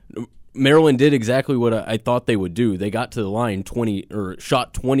 Maryland did exactly what I thought they would do. They got to the line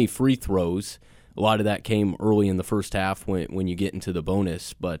shot 20 free throws. A lot of that came early in the first half when you get into the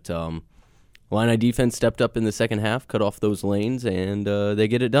bonus, but Illini defense stepped up in the second half, cut off those lanes, and they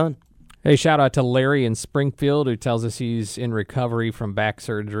get it done. Hey, shout out to Larry in Springfield, who tells us he's in recovery from back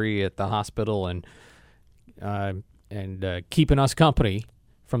surgery at the hospital and keeping us company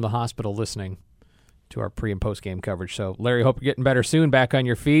from the hospital, listening to our pre- and post-game coverage. So, Larry, hope you're getting better soon, back on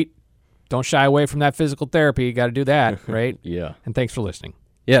your feet. Don't shy away from that physical therapy. You got to do that, right? Yeah. And thanks for listening.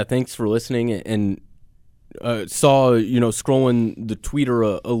 Yeah, thanks for listening. And saw, scrolling the Twitter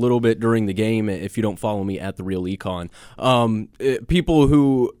a little bit during the game, if you don't follow me at The Real Econ. People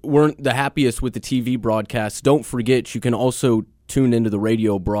who weren't the happiest with the TV broadcast, don't forget you can also tune into the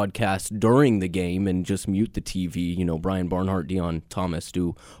radio broadcast during the game and just mute the TV. Brian Barnhart, Deion Thomas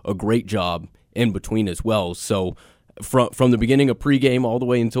do a great job in between as well. So from the beginning of pregame all the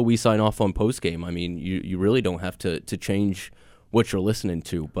way until we sign off on postgame, I mean, you really don't have to change what you're listening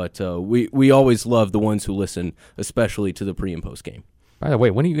to, but we always love the ones who listen, especially to the pre- and post-game. By the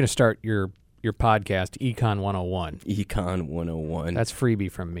way, when are you going to start your podcast, Econ 101? Econ 101. That's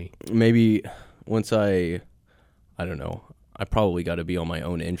freebie from me. Maybe once I don't know, I probably got to be on my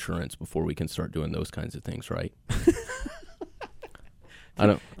own insurance before we can start doing those kinds of things, right?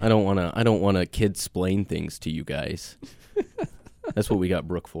 I don't want to kid-splain things to you guys. That's what we got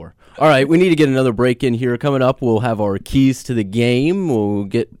Brooke for. All right, we need to get another break in here. Coming up, we'll have our keys to the game. We'll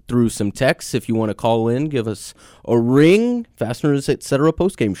get through some texts. If you want to call in, give us a ring. Fasteners, etc.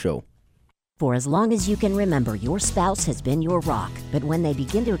 postgame show. For as long as you can remember, your spouse has been your rock. But when they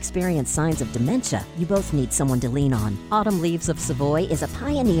begin to experience signs of dementia, you both need someone to lean on. Autumn Leaves of Savoy is a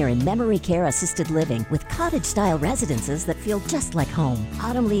pioneer in memory care assisted living with cottage-style residences that feel just like home.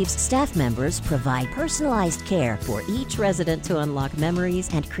 Autumn Leaves staff members provide personalized care for each resident to unlock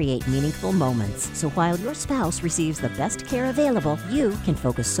memories and create meaningful moments. So while your spouse receives the best care available, you can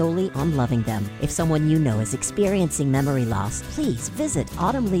focus solely on loving them. If someone you know is experiencing memory loss, please visit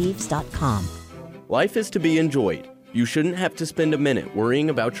autumnleaves.com. Life is to be enjoyed. You shouldn't have to spend a minute worrying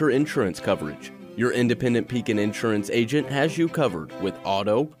about your insurance coverage. Your independent Pekin insurance agent has you covered with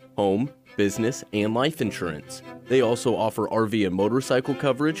auto, home, business, and life insurance. They also offer RV and motorcycle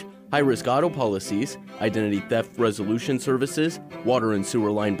coverage, high-risk auto policies, identity theft resolution services, water and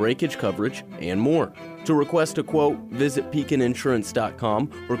sewer line breakage coverage, and more. To request a quote, visit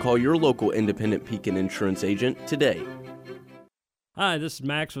PekinInsurance.com or call your local independent Pekin insurance agent today. Hi, this is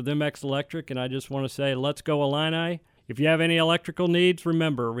Max with MX Electric, and I just want to say, let's go Illini. If you have any electrical needs,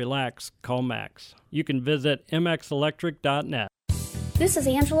 remember, relax, call Max. You can visit mxelectric.net. This is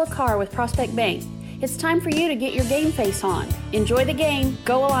Angela Carr with Prospect Bank. It's time for you to get your game face on. Enjoy the game.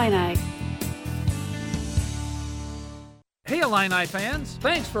 Go Illini. Hey Illini fans,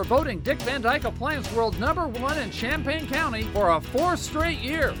 thanks for voting Dick Van Dyke Appliance World #1 in Champaign County for a 4th straight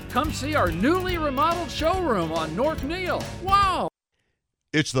year. Come see our newly remodeled showroom on North Neal. Wow!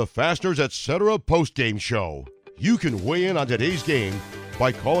 It's the Fasteners etc. postgame show. You can weigh in on today's game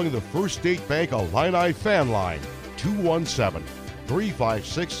by calling the First State Bank Illini fan line,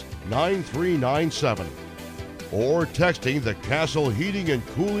 217-356-9397, or texting the Castle Heating and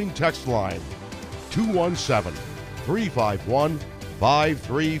Cooling text line,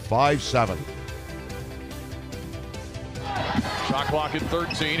 217-351-5357. Shot clock at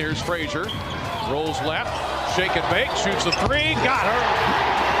 13. Here's Frazier. Rolls left. Shake and bake. Shoots a three. Got her.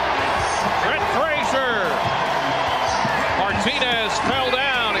 Trent Frazier. Martinez fell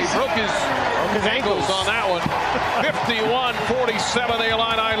down. He broke his ankles on that one. 51-47. The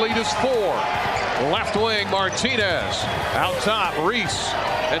Illini lead is 4. Left wing Martinez. Out top Reese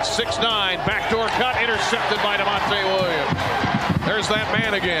at 6'9". Backdoor cut. Intercepted by DeMonte Williams. There's that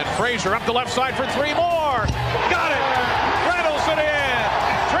man again. Frazier up the left side for 3 more. Got it. Rattles it in.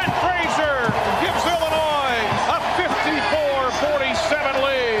 Trent Frazier gives Illinois a 54-47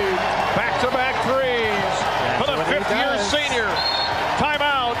 lead. Back-to-back threes for the 5th-year senior.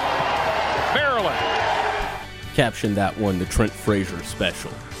 Timeout, Maryland. Captioned that one the Trent Frazier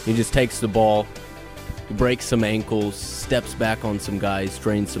special. He just takes the ball, breaks some ankles, steps back on some guys,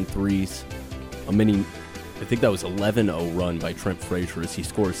 drains some threes. I think that was 11-0 run by Trent Frazier as he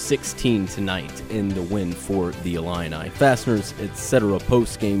scores 16 tonight in the win for the Illini. Fasteners, etc.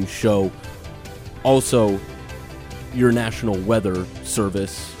 post-game show. Also, your national weather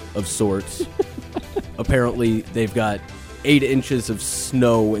service of sorts. apparently they've got 8 inches of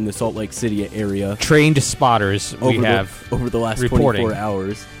snow in the Salt Lake City area. Trained spotters over the last reporting. 24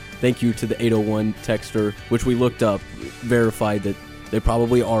 hours. Thank you to the 801 texter, which we looked up, verified that they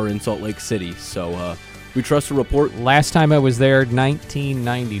probably are in Salt Lake City. So we trust the report. Last time I was there,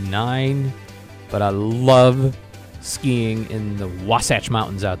 1999, but I love skiing in the Wasatch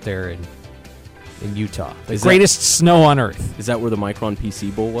Mountains out there in Utah. The greatest snow on Earth. Is that where the Micron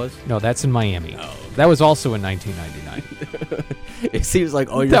PC Bowl was? No, that's in Miami. Oh. That was also in 1999. It seems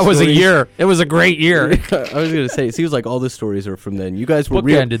like all your That was stories... a year. It was a great year. I was going to say, it seems like all the stories are from then. You guys were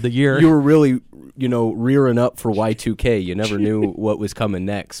bookended the year. You were really, rearing up for Y2K. You never knew what was coming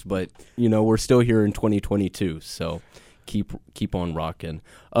next, but we're still here in 2022, so keep on rocking.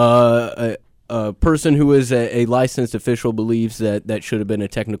 A person who is a licensed official believes that should have been a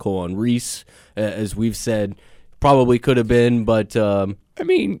technical on Reese, as we've said, probably could have been, but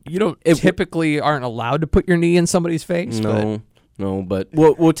typically aren't allowed to put your knee in somebody's face. No, but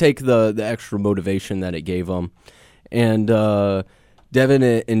we'll take the extra motivation that it gave them. And Devin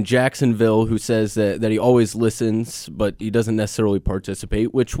in Jacksonville, who says that he always listens, but he doesn't necessarily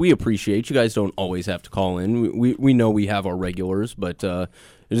participate, which we appreciate. You guys don't always have to call in. We know we have our regulars, but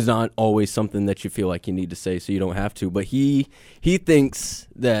it is not always something that you feel like you need to say, so you don't have to. But he thinks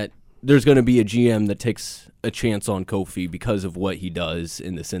that there's going to be a GM that takes a chance on Kofi because of what he does,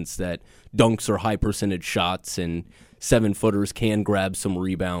 in the sense that dunks are high percentage shots and 7-footers can grab some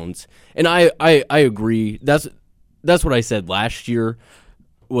rebounds. And I agree. That's what I said last year,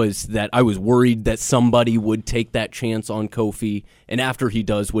 was that I was worried that somebody would take that chance on Kofi. And after he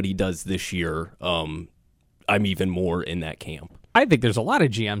does what he does this year, I'm even more in that camp. I think there's a lot of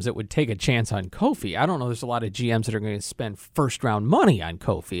GMs that would take a chance on Kofi. I don't know there's a lot of GMs that are going to spend first-round money on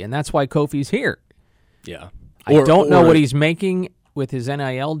Kofi, and that's why Kofi's here. Yeah. I don't know what he's making with his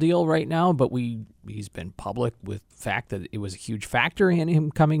NIL deal right now, but he's been public with the fact that it was a huge factor in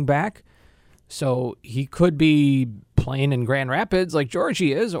him coming back. So he could be playing in Grand Rapids like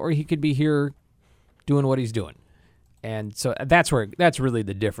Georgie is, or he could be here doing what he's doing. And so that's really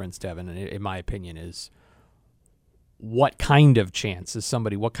the difference, Devin, in my opinion, is what kind of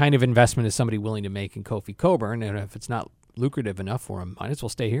investment is somebody willing to make in Kofi Coburn, and if it's not lucrative enough for him, might as well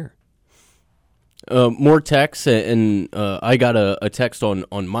stay here. More texts, and I got a text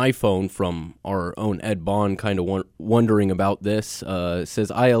on my phone from our own Ed Bond, kind of wondering about this. It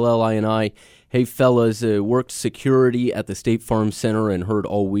says, ILLINI, hey fellas, worked security at the State Farm Center and heard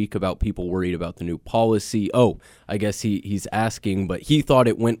all week about people worried about the new policy. Oh, I guess he's asking, but he thought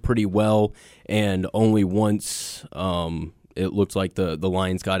it went pretty well, and only once it looked like the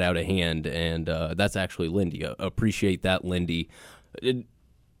lines got out of hand, and that's actually Lindy. Appreciate that, Lindy.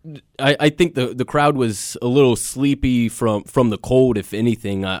 I think the crowd was a little sleepy from the cold, if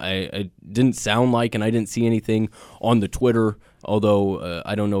anything. I didn't sound like, and I didn't see anything on the Twitter, although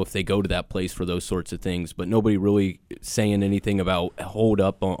I don't know if they go to that place for those sorts of things, but nobody really saying anything about hold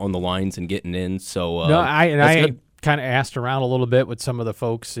up on the lines and getting in. So no, I kind of asked around a little bit with some of the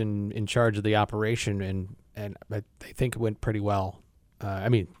folks in charge of the operation, and I think it went pretty well.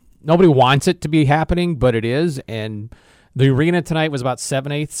 Nobody wants it to be happening, but it is, and the arena tonight was about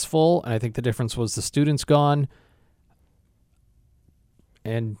 7/8 full, and I think the difference was the students gone.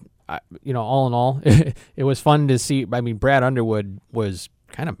 And, all in all, it was fun to see. Brad Underwood was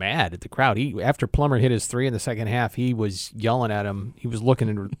kind of mad at the crowd. After Plummer hit his 3 in the second half, he was yelling at him. He was looking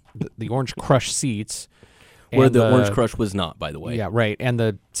at the Orange Crush seats. Where the Orange Crush was not, by the way. Yeah, right. And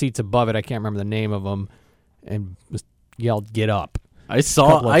the seats above it, I can't remember the name of them, and yelled, "Get up." I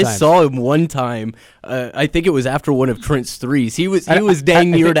saw him one time. I think it was after one of Trent's threes. He was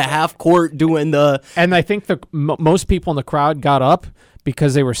dang near to half court doing the. And I think most people in the crowd got up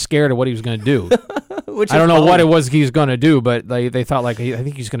because they were scared of what he was going to do. I don't know what it was he was going to do, but they thought, I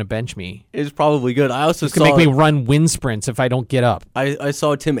think he's going to bench me. It's probably good. I also he's going to make me run wind sprints if I don't get up. I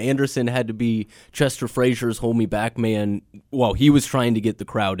saw Tim Anderson had to be Chester Frazier's hold me back man while he was trying to get the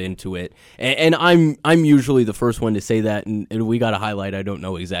crowd into it. And I'm usually the first one to say that, and we got a highlight. I don't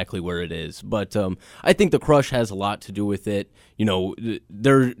know exactly where it is, but I think the crush has a lot to do with it.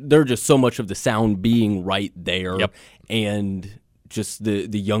 They're just so much of the sound being right there, yep. And just the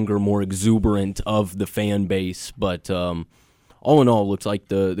younger, more exuberant of the fan base. But all in all, it looks like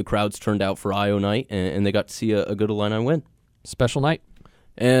the crowds turned out for Ayo night, and they got to see a good Illini win. Special night.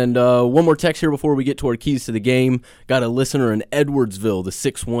 And one more text here before we get to our keys to the game. Got a listener in Edwardsville, the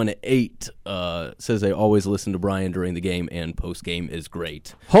 618, says they always listen to Brian during the game, and post-game is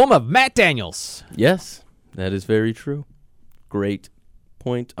great. Home of Matt Daniels. Yes, that is very true. Great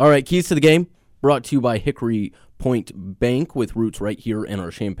point. All right, keys to the game. brought to you by Hickory Point Bank, with roots right here in our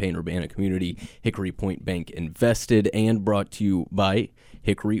Champaign-Urbana community. Hickory Point Bank invested, and brought to you by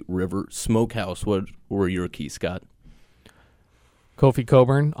Hickory River Smokehouse. What were your keys, Scott? Kofi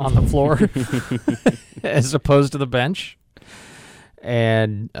Coburn on the floor as opposed to the bench.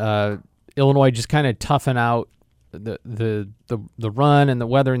 And Illinois just kind of toughen out the run and the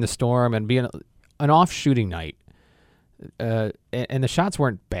weather and the storm, and being an off shooting night. And the shots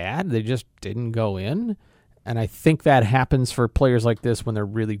weren't bad. They just didn't go in. And I think that happens for players like this when they're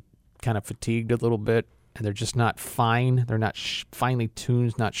really kind of fatigued a little bit and they're just not fine. They're not finely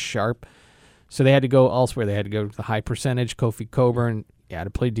tuned, not sharp. So they had to go elsewhere. They had to go to the high percentage. Kofi Coburn, you had to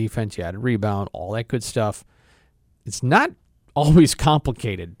play defense, you had to rebound, all that good stuff. It's not always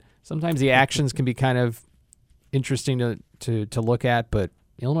complicated. Sometimes the actions can be kind of interesting to look at, but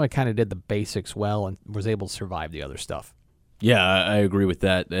Illinois kind of did the basics well and was able to survive the other stuff. Yeah, I agree with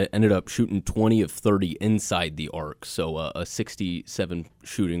that. They ended up shooting 20 of 30 inside the arc, so a 67%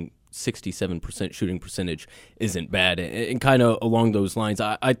 shooting percentage isn't bad. And kind of along those lines,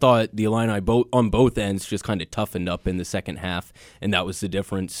 I thought the Illini on both ends just kind of toughened up in the second half, and that was the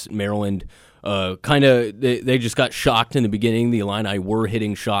difference. Maryland they just got shocked in the beginning. The Illini were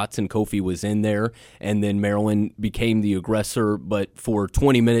hitting shots, and Kofi was in there, and then Maryland became the aggressor, but for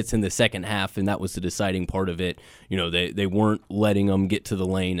 20 minutes in the second half, and that was the deciding part of it. You know, they weren't letting them get to the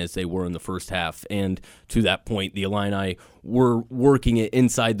lane as they were in the first half, and to that point, the Illini were working it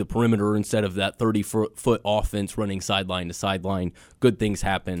inside the perimeter instead of that 30-foot offense running sideline to sideline. Good things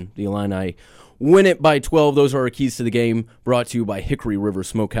happen. The Illini win it by 12. Those are our keys to the game, brought to you by Hickory River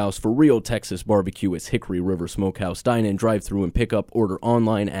Smokehouse. For real Texas barbecue, it's Hickory River Smokehouse. Dine in, drive through, and pick up. Order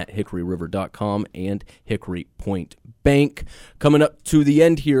online at hickoryriver.com and Hickory Point Bank. Coming up to the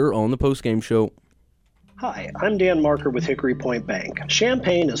end here on the postgame show. Hi, I'm Dan Marker with Hickory Point Bank.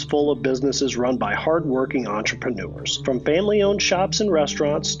 Champaign is full of businesses run by hardworking entrepreneurs. From family-owned shops and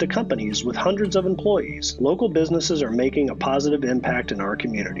restaurants to companies with hundreds of employees, local businesses are making a positive impact in our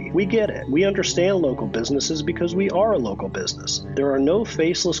community. We get it. We understand local businesses because we are a local business. There are no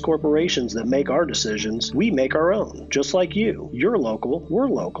faceless corporations that make our decisions. We make our own. Just like you. You're local, we're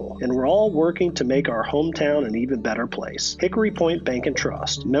local, and we're all working to make our hometown an even better place. Hickory Point Bank and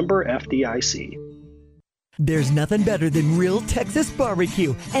Trust. Member FDIC. There's nothing better than real Texas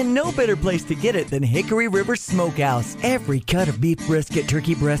barbecue, and no better place to get it than Hickory River Smokehouse. Every cut of beef brisket,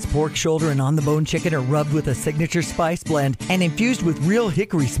 turkey breast, pork shoulder, and on-the-bone chicken are rubbed with a signature spice blend and infused with real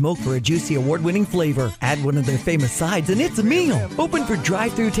hickory smoke for a juicy, award-winning flavor. Add one of their famous sides, and it's a meal. Open for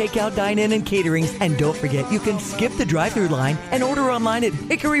drive-thru, takeout, dine-in, and caterings. And don't forget, you can skip the drive-thru line and order online at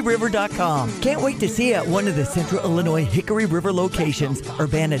hickoryriver.com. Can't wait to see you at one of the Central Illinois Hickory River locations,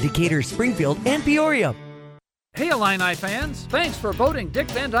 Urbana, Decatur, Springfield, and Peoria. Hey Illini fans, thanks for voting Dick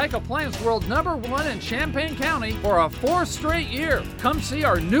Van Dyke Appliance World #1 in Champaign County for a 4th straight year. Come see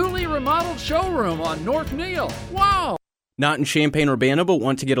our newly remodeled showroom on North Neal. Wow! Not in Champaign-Urbana, but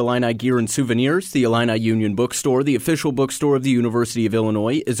want to get Illini gear and souvenirs? The Illini Union Bookstore, the official bookstore of the University of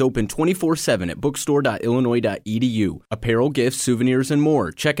Illinois, is open 24/7 at bookstore.illinois.edu. Apparel, gifts, souvenirs, and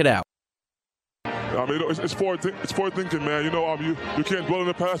more. Check it out. I mean, it's forward thinking, man. You know, you can't dwell in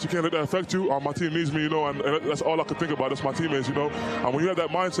the past. You can't let that affect you. My team needs me, you know, and that's all I can think about. That's my teammates, you know. And when you have that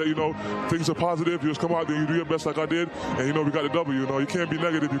mindset, you know, things are positive. You just come out there, you do your best like I did, and you know we got the W. You know, you can't be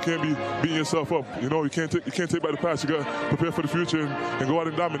negative. You can't be beating yourself up. You know, you can't take back the past. You got to prepare for the future and go out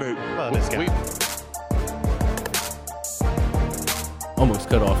and dominate. Almost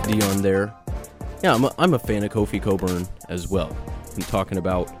cut off Dion there. Yeah, I'm a fan of Kofi Coburn as well. I'm talking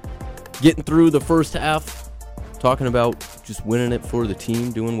about getting through the first half, talking about just winning it for the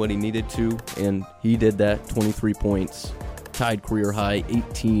team, doing what he needed to, and he did that. 23 points, tied career high,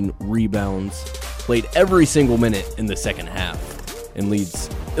 18 rebounds, played every single minute in the second half, and leads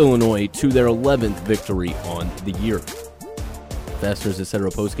Illinois to their 11th victory on the year. Fasteners,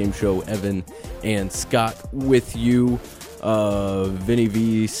 etc. postgame show. Evan and Scott with you. Vinny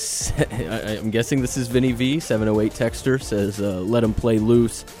V, I'm guessing this is Vinny V, 708 texter, says, let him play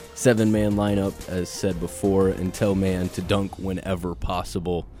loose. 7-man lineup, as said before, and tell man to dunk whenever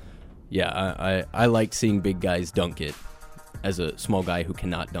possible. Yeah, I like seeing big guys dunk it as a small guy who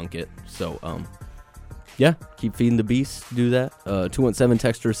cannot dunk it. So, yeah, keep feeding the beast, do that. 217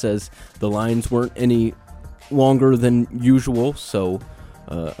 texter says the lines weren't any longer than usual, so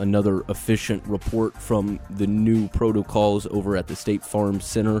another efficient report from the new protocols over at the State Farm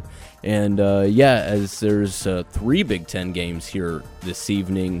Center. And yeah, as there's 3 Big Ten games here this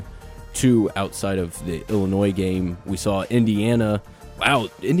evening, 2 outside of the Illinois game. We saw Indiana. Wow,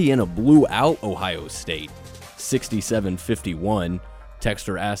 Indiana blew out Ohio State 67-51.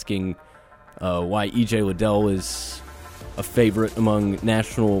 Texter asking why E.J. Liddell is a favorite among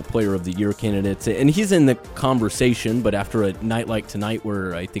National Player of the Year candidates. And he's in the conversation, but after a night like tonight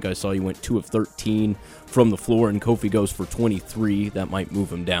where I think I saw you went 2 of 13 from the floor and Kofi goes for 23, that might move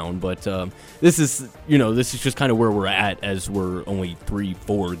him down. But this is just kind of where we're at as we're only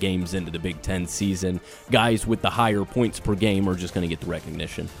 3-4 games into the Big Ten season. Guys with the higher points per game are just going to get the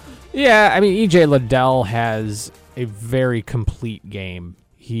recognition. Yeah, I mean, E.J. Liddell has a very complete game.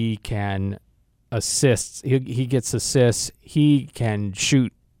 He can assist. He gets assists. He can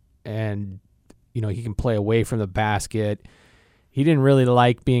shoot, and he can play away from the basket. He didn't really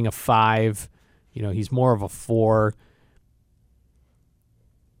like being a 5. He's more of a 4.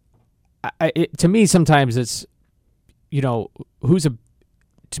 To me, sometimes it's to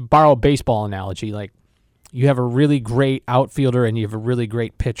borrow a baseball analogy, like you have a really great outfielder and you have a really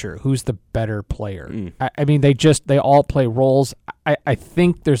great pitcher. Who's the better player? I mean, they all play roles. I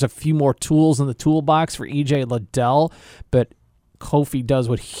think there's a few more tools in the toolbox for E.J. Liddell, but Kofi does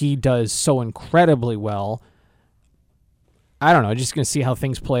what he does so incredibly well. I don't know. Just going to see how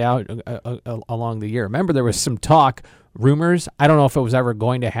things play out along the year. Remember, there was some talk, rumors. I don't know if it was ever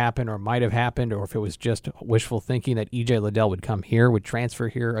going to happen or might have happened, or if it was just wishful thinking that E.J. Liddell would come here, would transfer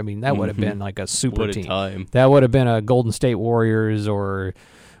here. I mean, that would have been like a super team. Time. That would have been a Golden State Warriors or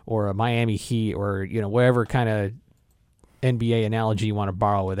a Miami Heat or whatever kind of NBA analogy you want to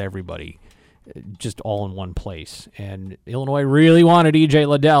borrow with everybody, just all in one place. And Illinois really wanted E.J.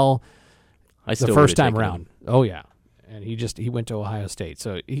 Liddell the first time around. Oh yeah. And he went to Ohio State.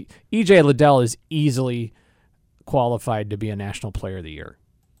 So E.J. Liddell is easily qualified to be a National Player of the Year,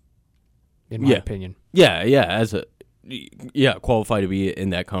 in my opinion. Qualified to be in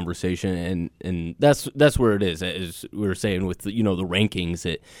that conversation, and that's where it is. As we were saying with the rankings,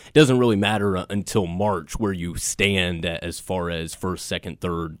 it doesn't really matter until March where you stand as far as first, second,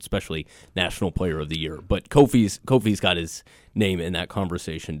 third, especially National Player of the Year. But Kofi's got his name in that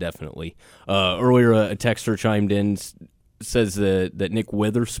conversation, definitely. Earlier, a texter chimed in, says that Nick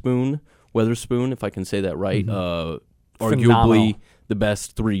Witherspoon, if I can say that right, arguably the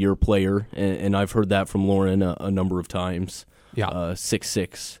best 3-year player, and I've heard that from Lauren a number of times. Yeah,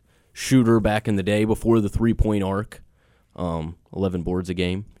 6'6" shooter back in the day before the 3-point arc, 11 boards a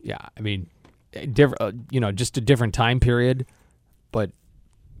game. Yeah, I mean, just a different time period, but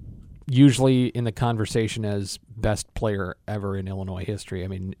usually in the conversation as best player ever in Illinois history. I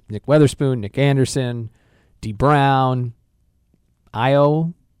mean, Nick Witherspoon, Nick Anderson, D. Brown,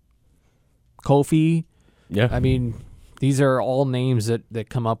 Ayo, Kofi. Yeah, I mean, these are all names that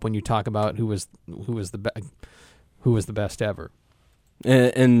come up when you talk about who was the best ever.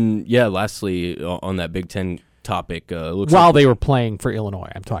 And lastly, on that Big Ten topic, while they were playing for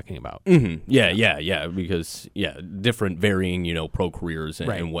Illinois, I'm talking about. Mm-hmm. Yeah, because different varying pro careers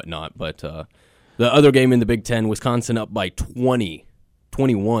and whatnot. But the other game in the Big Ten, Wisconsin up by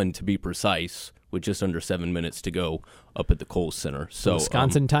 21 to be precise, with just under 7 minutes to go up at the Kohl's Center. So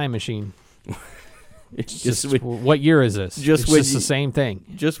Wisconsin time machine. It's just what year is this? It's the same thing.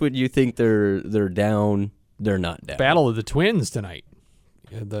 Just when you think they're down, they're not down. Battle of the Twins tonight.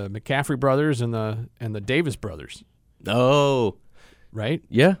 The McCaffrey brothers and the Davis brothers. Oh, right?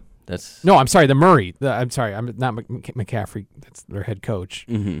 Yeah, I'm sorry, the Murray. I'm sorry, I'm not McCaffrey. That's their head coach.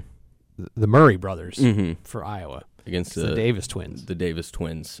 Mm-hmm. The Murray brothers for Iowa against the Davis twins. The Davis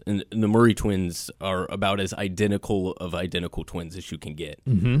twins and the Murray twins are about as identical twins as you can get.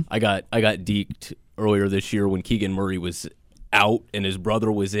 Mm-hmm. I got deked earlier this year when Keegan Murray was out and his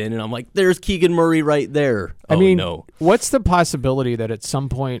brother was in, and I'm like, there's Keegan Murray right there. I mean, no. What's the possibility that at some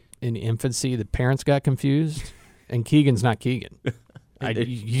point in infancy the parents got confused and Keegan's not Keegan?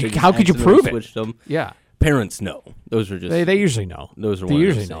 How could you prove it? Them. Yeah. Parents know. Those are just they usually know. Those are they one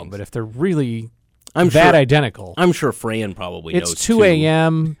usually of those know. things. But if they're really sure, identical, I'm sure Fran probably knows. It's 2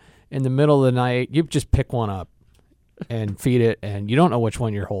 a.m. in the middle of the night. You just pick one up and feed it, and you don't know which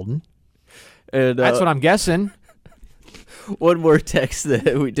one you're holding. And that's what I'm guessing. One more text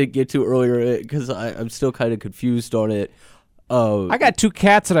that we did get to earlier, because I'm still kind of confused on it. I got 2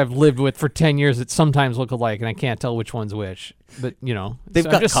 cats that I've lived with for 10 years that sometimes look alike, and I can't tell which one's which. But, they've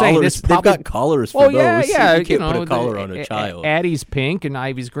got collars. They've got collars for those. Yeah. You can't put a collar on a child. Addie's pink and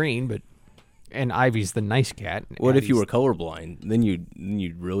Ivy's green, and Ivy's the nice cat. What if you were colorblind? Then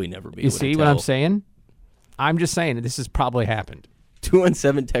you'd really never be able to tell. You see what I'm saying? I'm just saying that this has probably happened.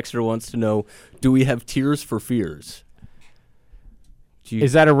 217 texter wants to know, do we have Tears for Fears?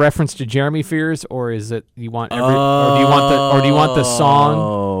 Is that a reference to Jeremy Fears, or is it or do you want the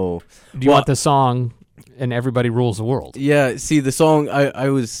song? Do you want the song and everybody rules the world. Yeah, see, the song, I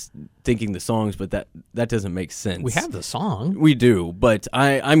was thinking the songs, but that doesn't make sense. We have the song. We do, but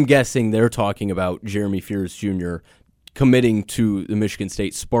I'm guessing they're talking about Jeremy Fears Jr. committing to the Michigan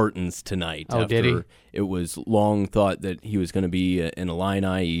State Spartans tonight. Oh, did he? It was long thought that he was going to be an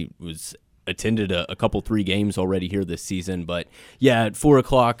Illini. He was attended a couple 3 games already here this season, but yeah, at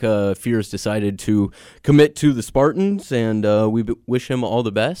 4:00, Fears decided to commit to the Spartans, and we wish him all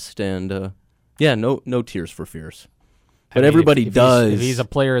the best. And yeah, no tears for Fears, but everybody does. If he's a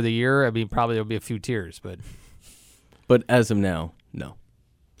Player of the Year, I mean, probably there'll be a few tears, but as of now, no.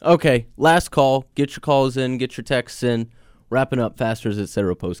 Okay, last call. Get your calls in, get your texts in. Wrapping up Fasteners,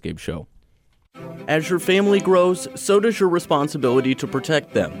 etc. postgame show. As your family grows, so does your responsibility to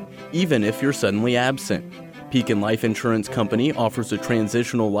protect them, even if you're suddenly absent. Pekin Life Insurance Company offers a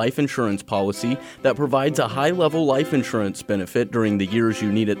transitional life insurance policy that provides a high-level life insurance benefit during the years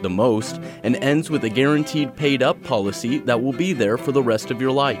you need it the most and ends with a guaranteed paid-up policy that will be there for the rest of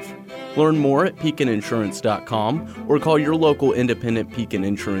your life. Learn more at PekinInsurance.com or call your local independent Pekin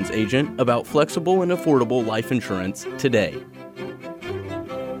Insurance agent about flexible and affordable life insurance today.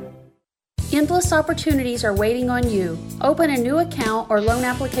 Endless opportunities are waiting on you. Open a new account or loan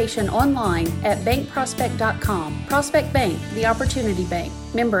application online at bankprospect.com. Prospect Bank, the Opportunity Bank.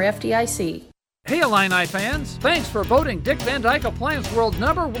 Member FDIC. Hey Illini fans, thanks for voting Dick Van Dyke Appliance World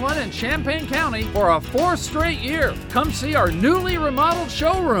 #1 in Champaign County for a 4th straight year. Come see our newly remodeled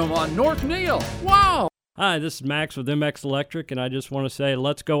showroom on North Neal. Wow! Hi, this is Max with MX Electric, and I just want to say,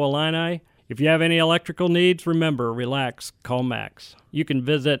 let's go Illini. If you have any electrical needs, remember, relax, call Max. You can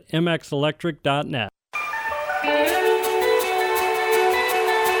visit mxelectric.net.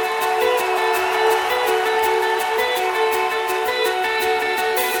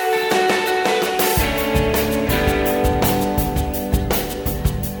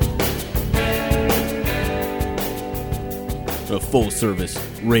 A full-service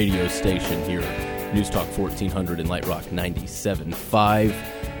radio station here. News Talk 1400 and Light Rock 97.5.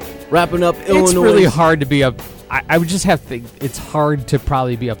 Wrapping up Illinois. It's really hard to be I would just have to. It's hard to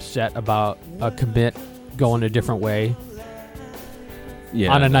probably be upset about a commit going a different way.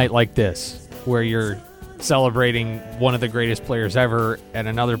 Yeah. On a night like this, where you're celebrating one of the greatest players ever, and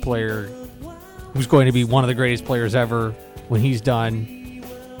another player who's going to be one of the greatest players ever when he's done.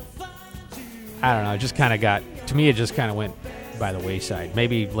 I don't know. It just kind of got to me. It just kind of went by the wayside.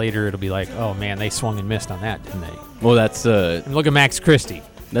 Maybe later it'll be like, oh man, they swung and missed on that, didn't they? Well, that's and look at Max Christie.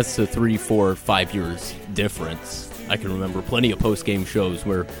 That's the 3, 4, 5 years difference. I can remember plenty of post-game shows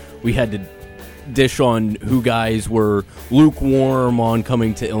where we had to dish on who guys were lukewarm on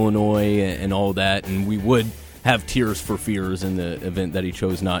coming to Illinois and all that, and we would have tears for Fears in the event that he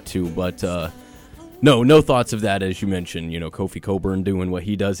chose not to. But no thoughts of that, as you mentioned. You know, Kofi Coburn doing what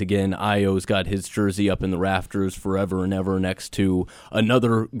he does again. Ayo's got his jersey up in the rafters forever and ever next to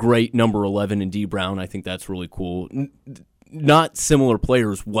another great number 11 in D. Brown. I think that's really cool. Not similar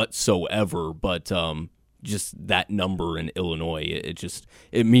players whatsoever, but just that number in Illinois,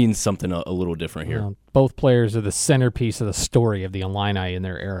 it means something a little different here. Well, both players are the centerpiece of the story of the Illini in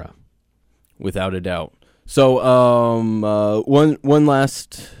their era, without a doubt. So one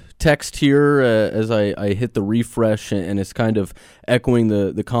last text here as I hit the refresh, and it's kind of echoing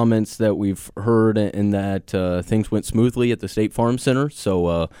the comments that we've heard, and that things went smoothly at the State Farm Center.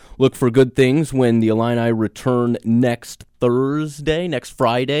 So look for good things when the Illini return next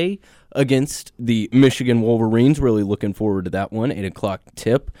Friday against the Michigan Wolverines. Really looking forward to that one, 8 o'clock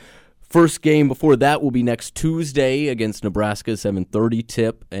tip. First game before that will be next Tuesday against Nebraska, 7:30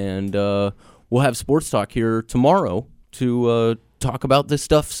 tip, and we'll have Sports Talk here tomorrow to talk about this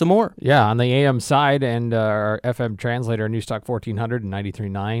stuff some more. Yeah, on the AM side, and our FM translator, News Talk 1400 and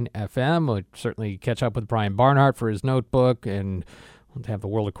 93.9 FM. We'll certainly catch up with Brian Barnhart for his notebook, and we'll have the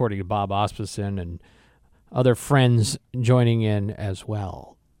World According to Bob Osmussen and other friends joining in as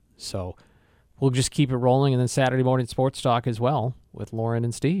well. So we'll just keep it rolling, and then Saturday morning Sports Talk as well with Lauren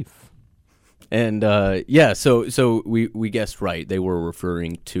and Steve. And so we guessed right. They were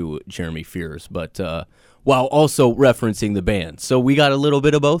referring to Jeremy Fears, but while also referencing the band. So we got a little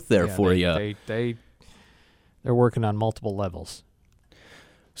bit of both there for you. They're working on multiple levels.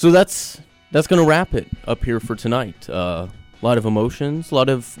 So that's going to wrap it up here for tonight. A lot of emotions, a lot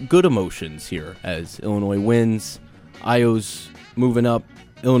of good emotions here as Illinois wins. Ayo's moving up.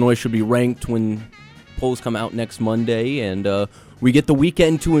 Illinois should be ranked when polls come out next Monday, and we get the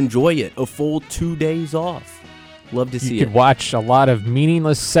weekend to enjoy it. A full 2 days off. Love to see You could watch a lot of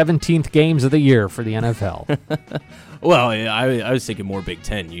meaningless 17th games of the year for the NFL. Well, I was thinking more Big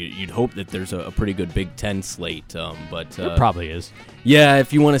Ten. You'd hope that there's a pretty good Big Ten slate, but There probably is. Yeah,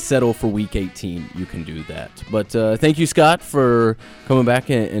 if you want to settle for Week 18, you can do that. But thank you, Scott, for coming back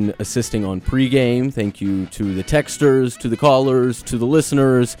and assisting on pregame. Thank you to the texters, to the callers, to the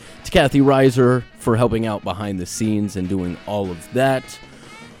listeners, to Kathy Reiser for helping out behind the scenes and doing all of that.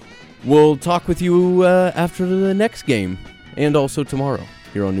 We'll talk with you after the next game and also tomorrow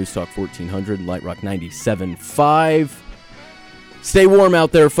here on News Talk 1400, Light Rock 97.5. Stay warm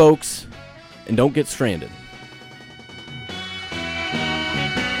out there, folks, and don't get stranded.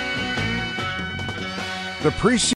 The preseason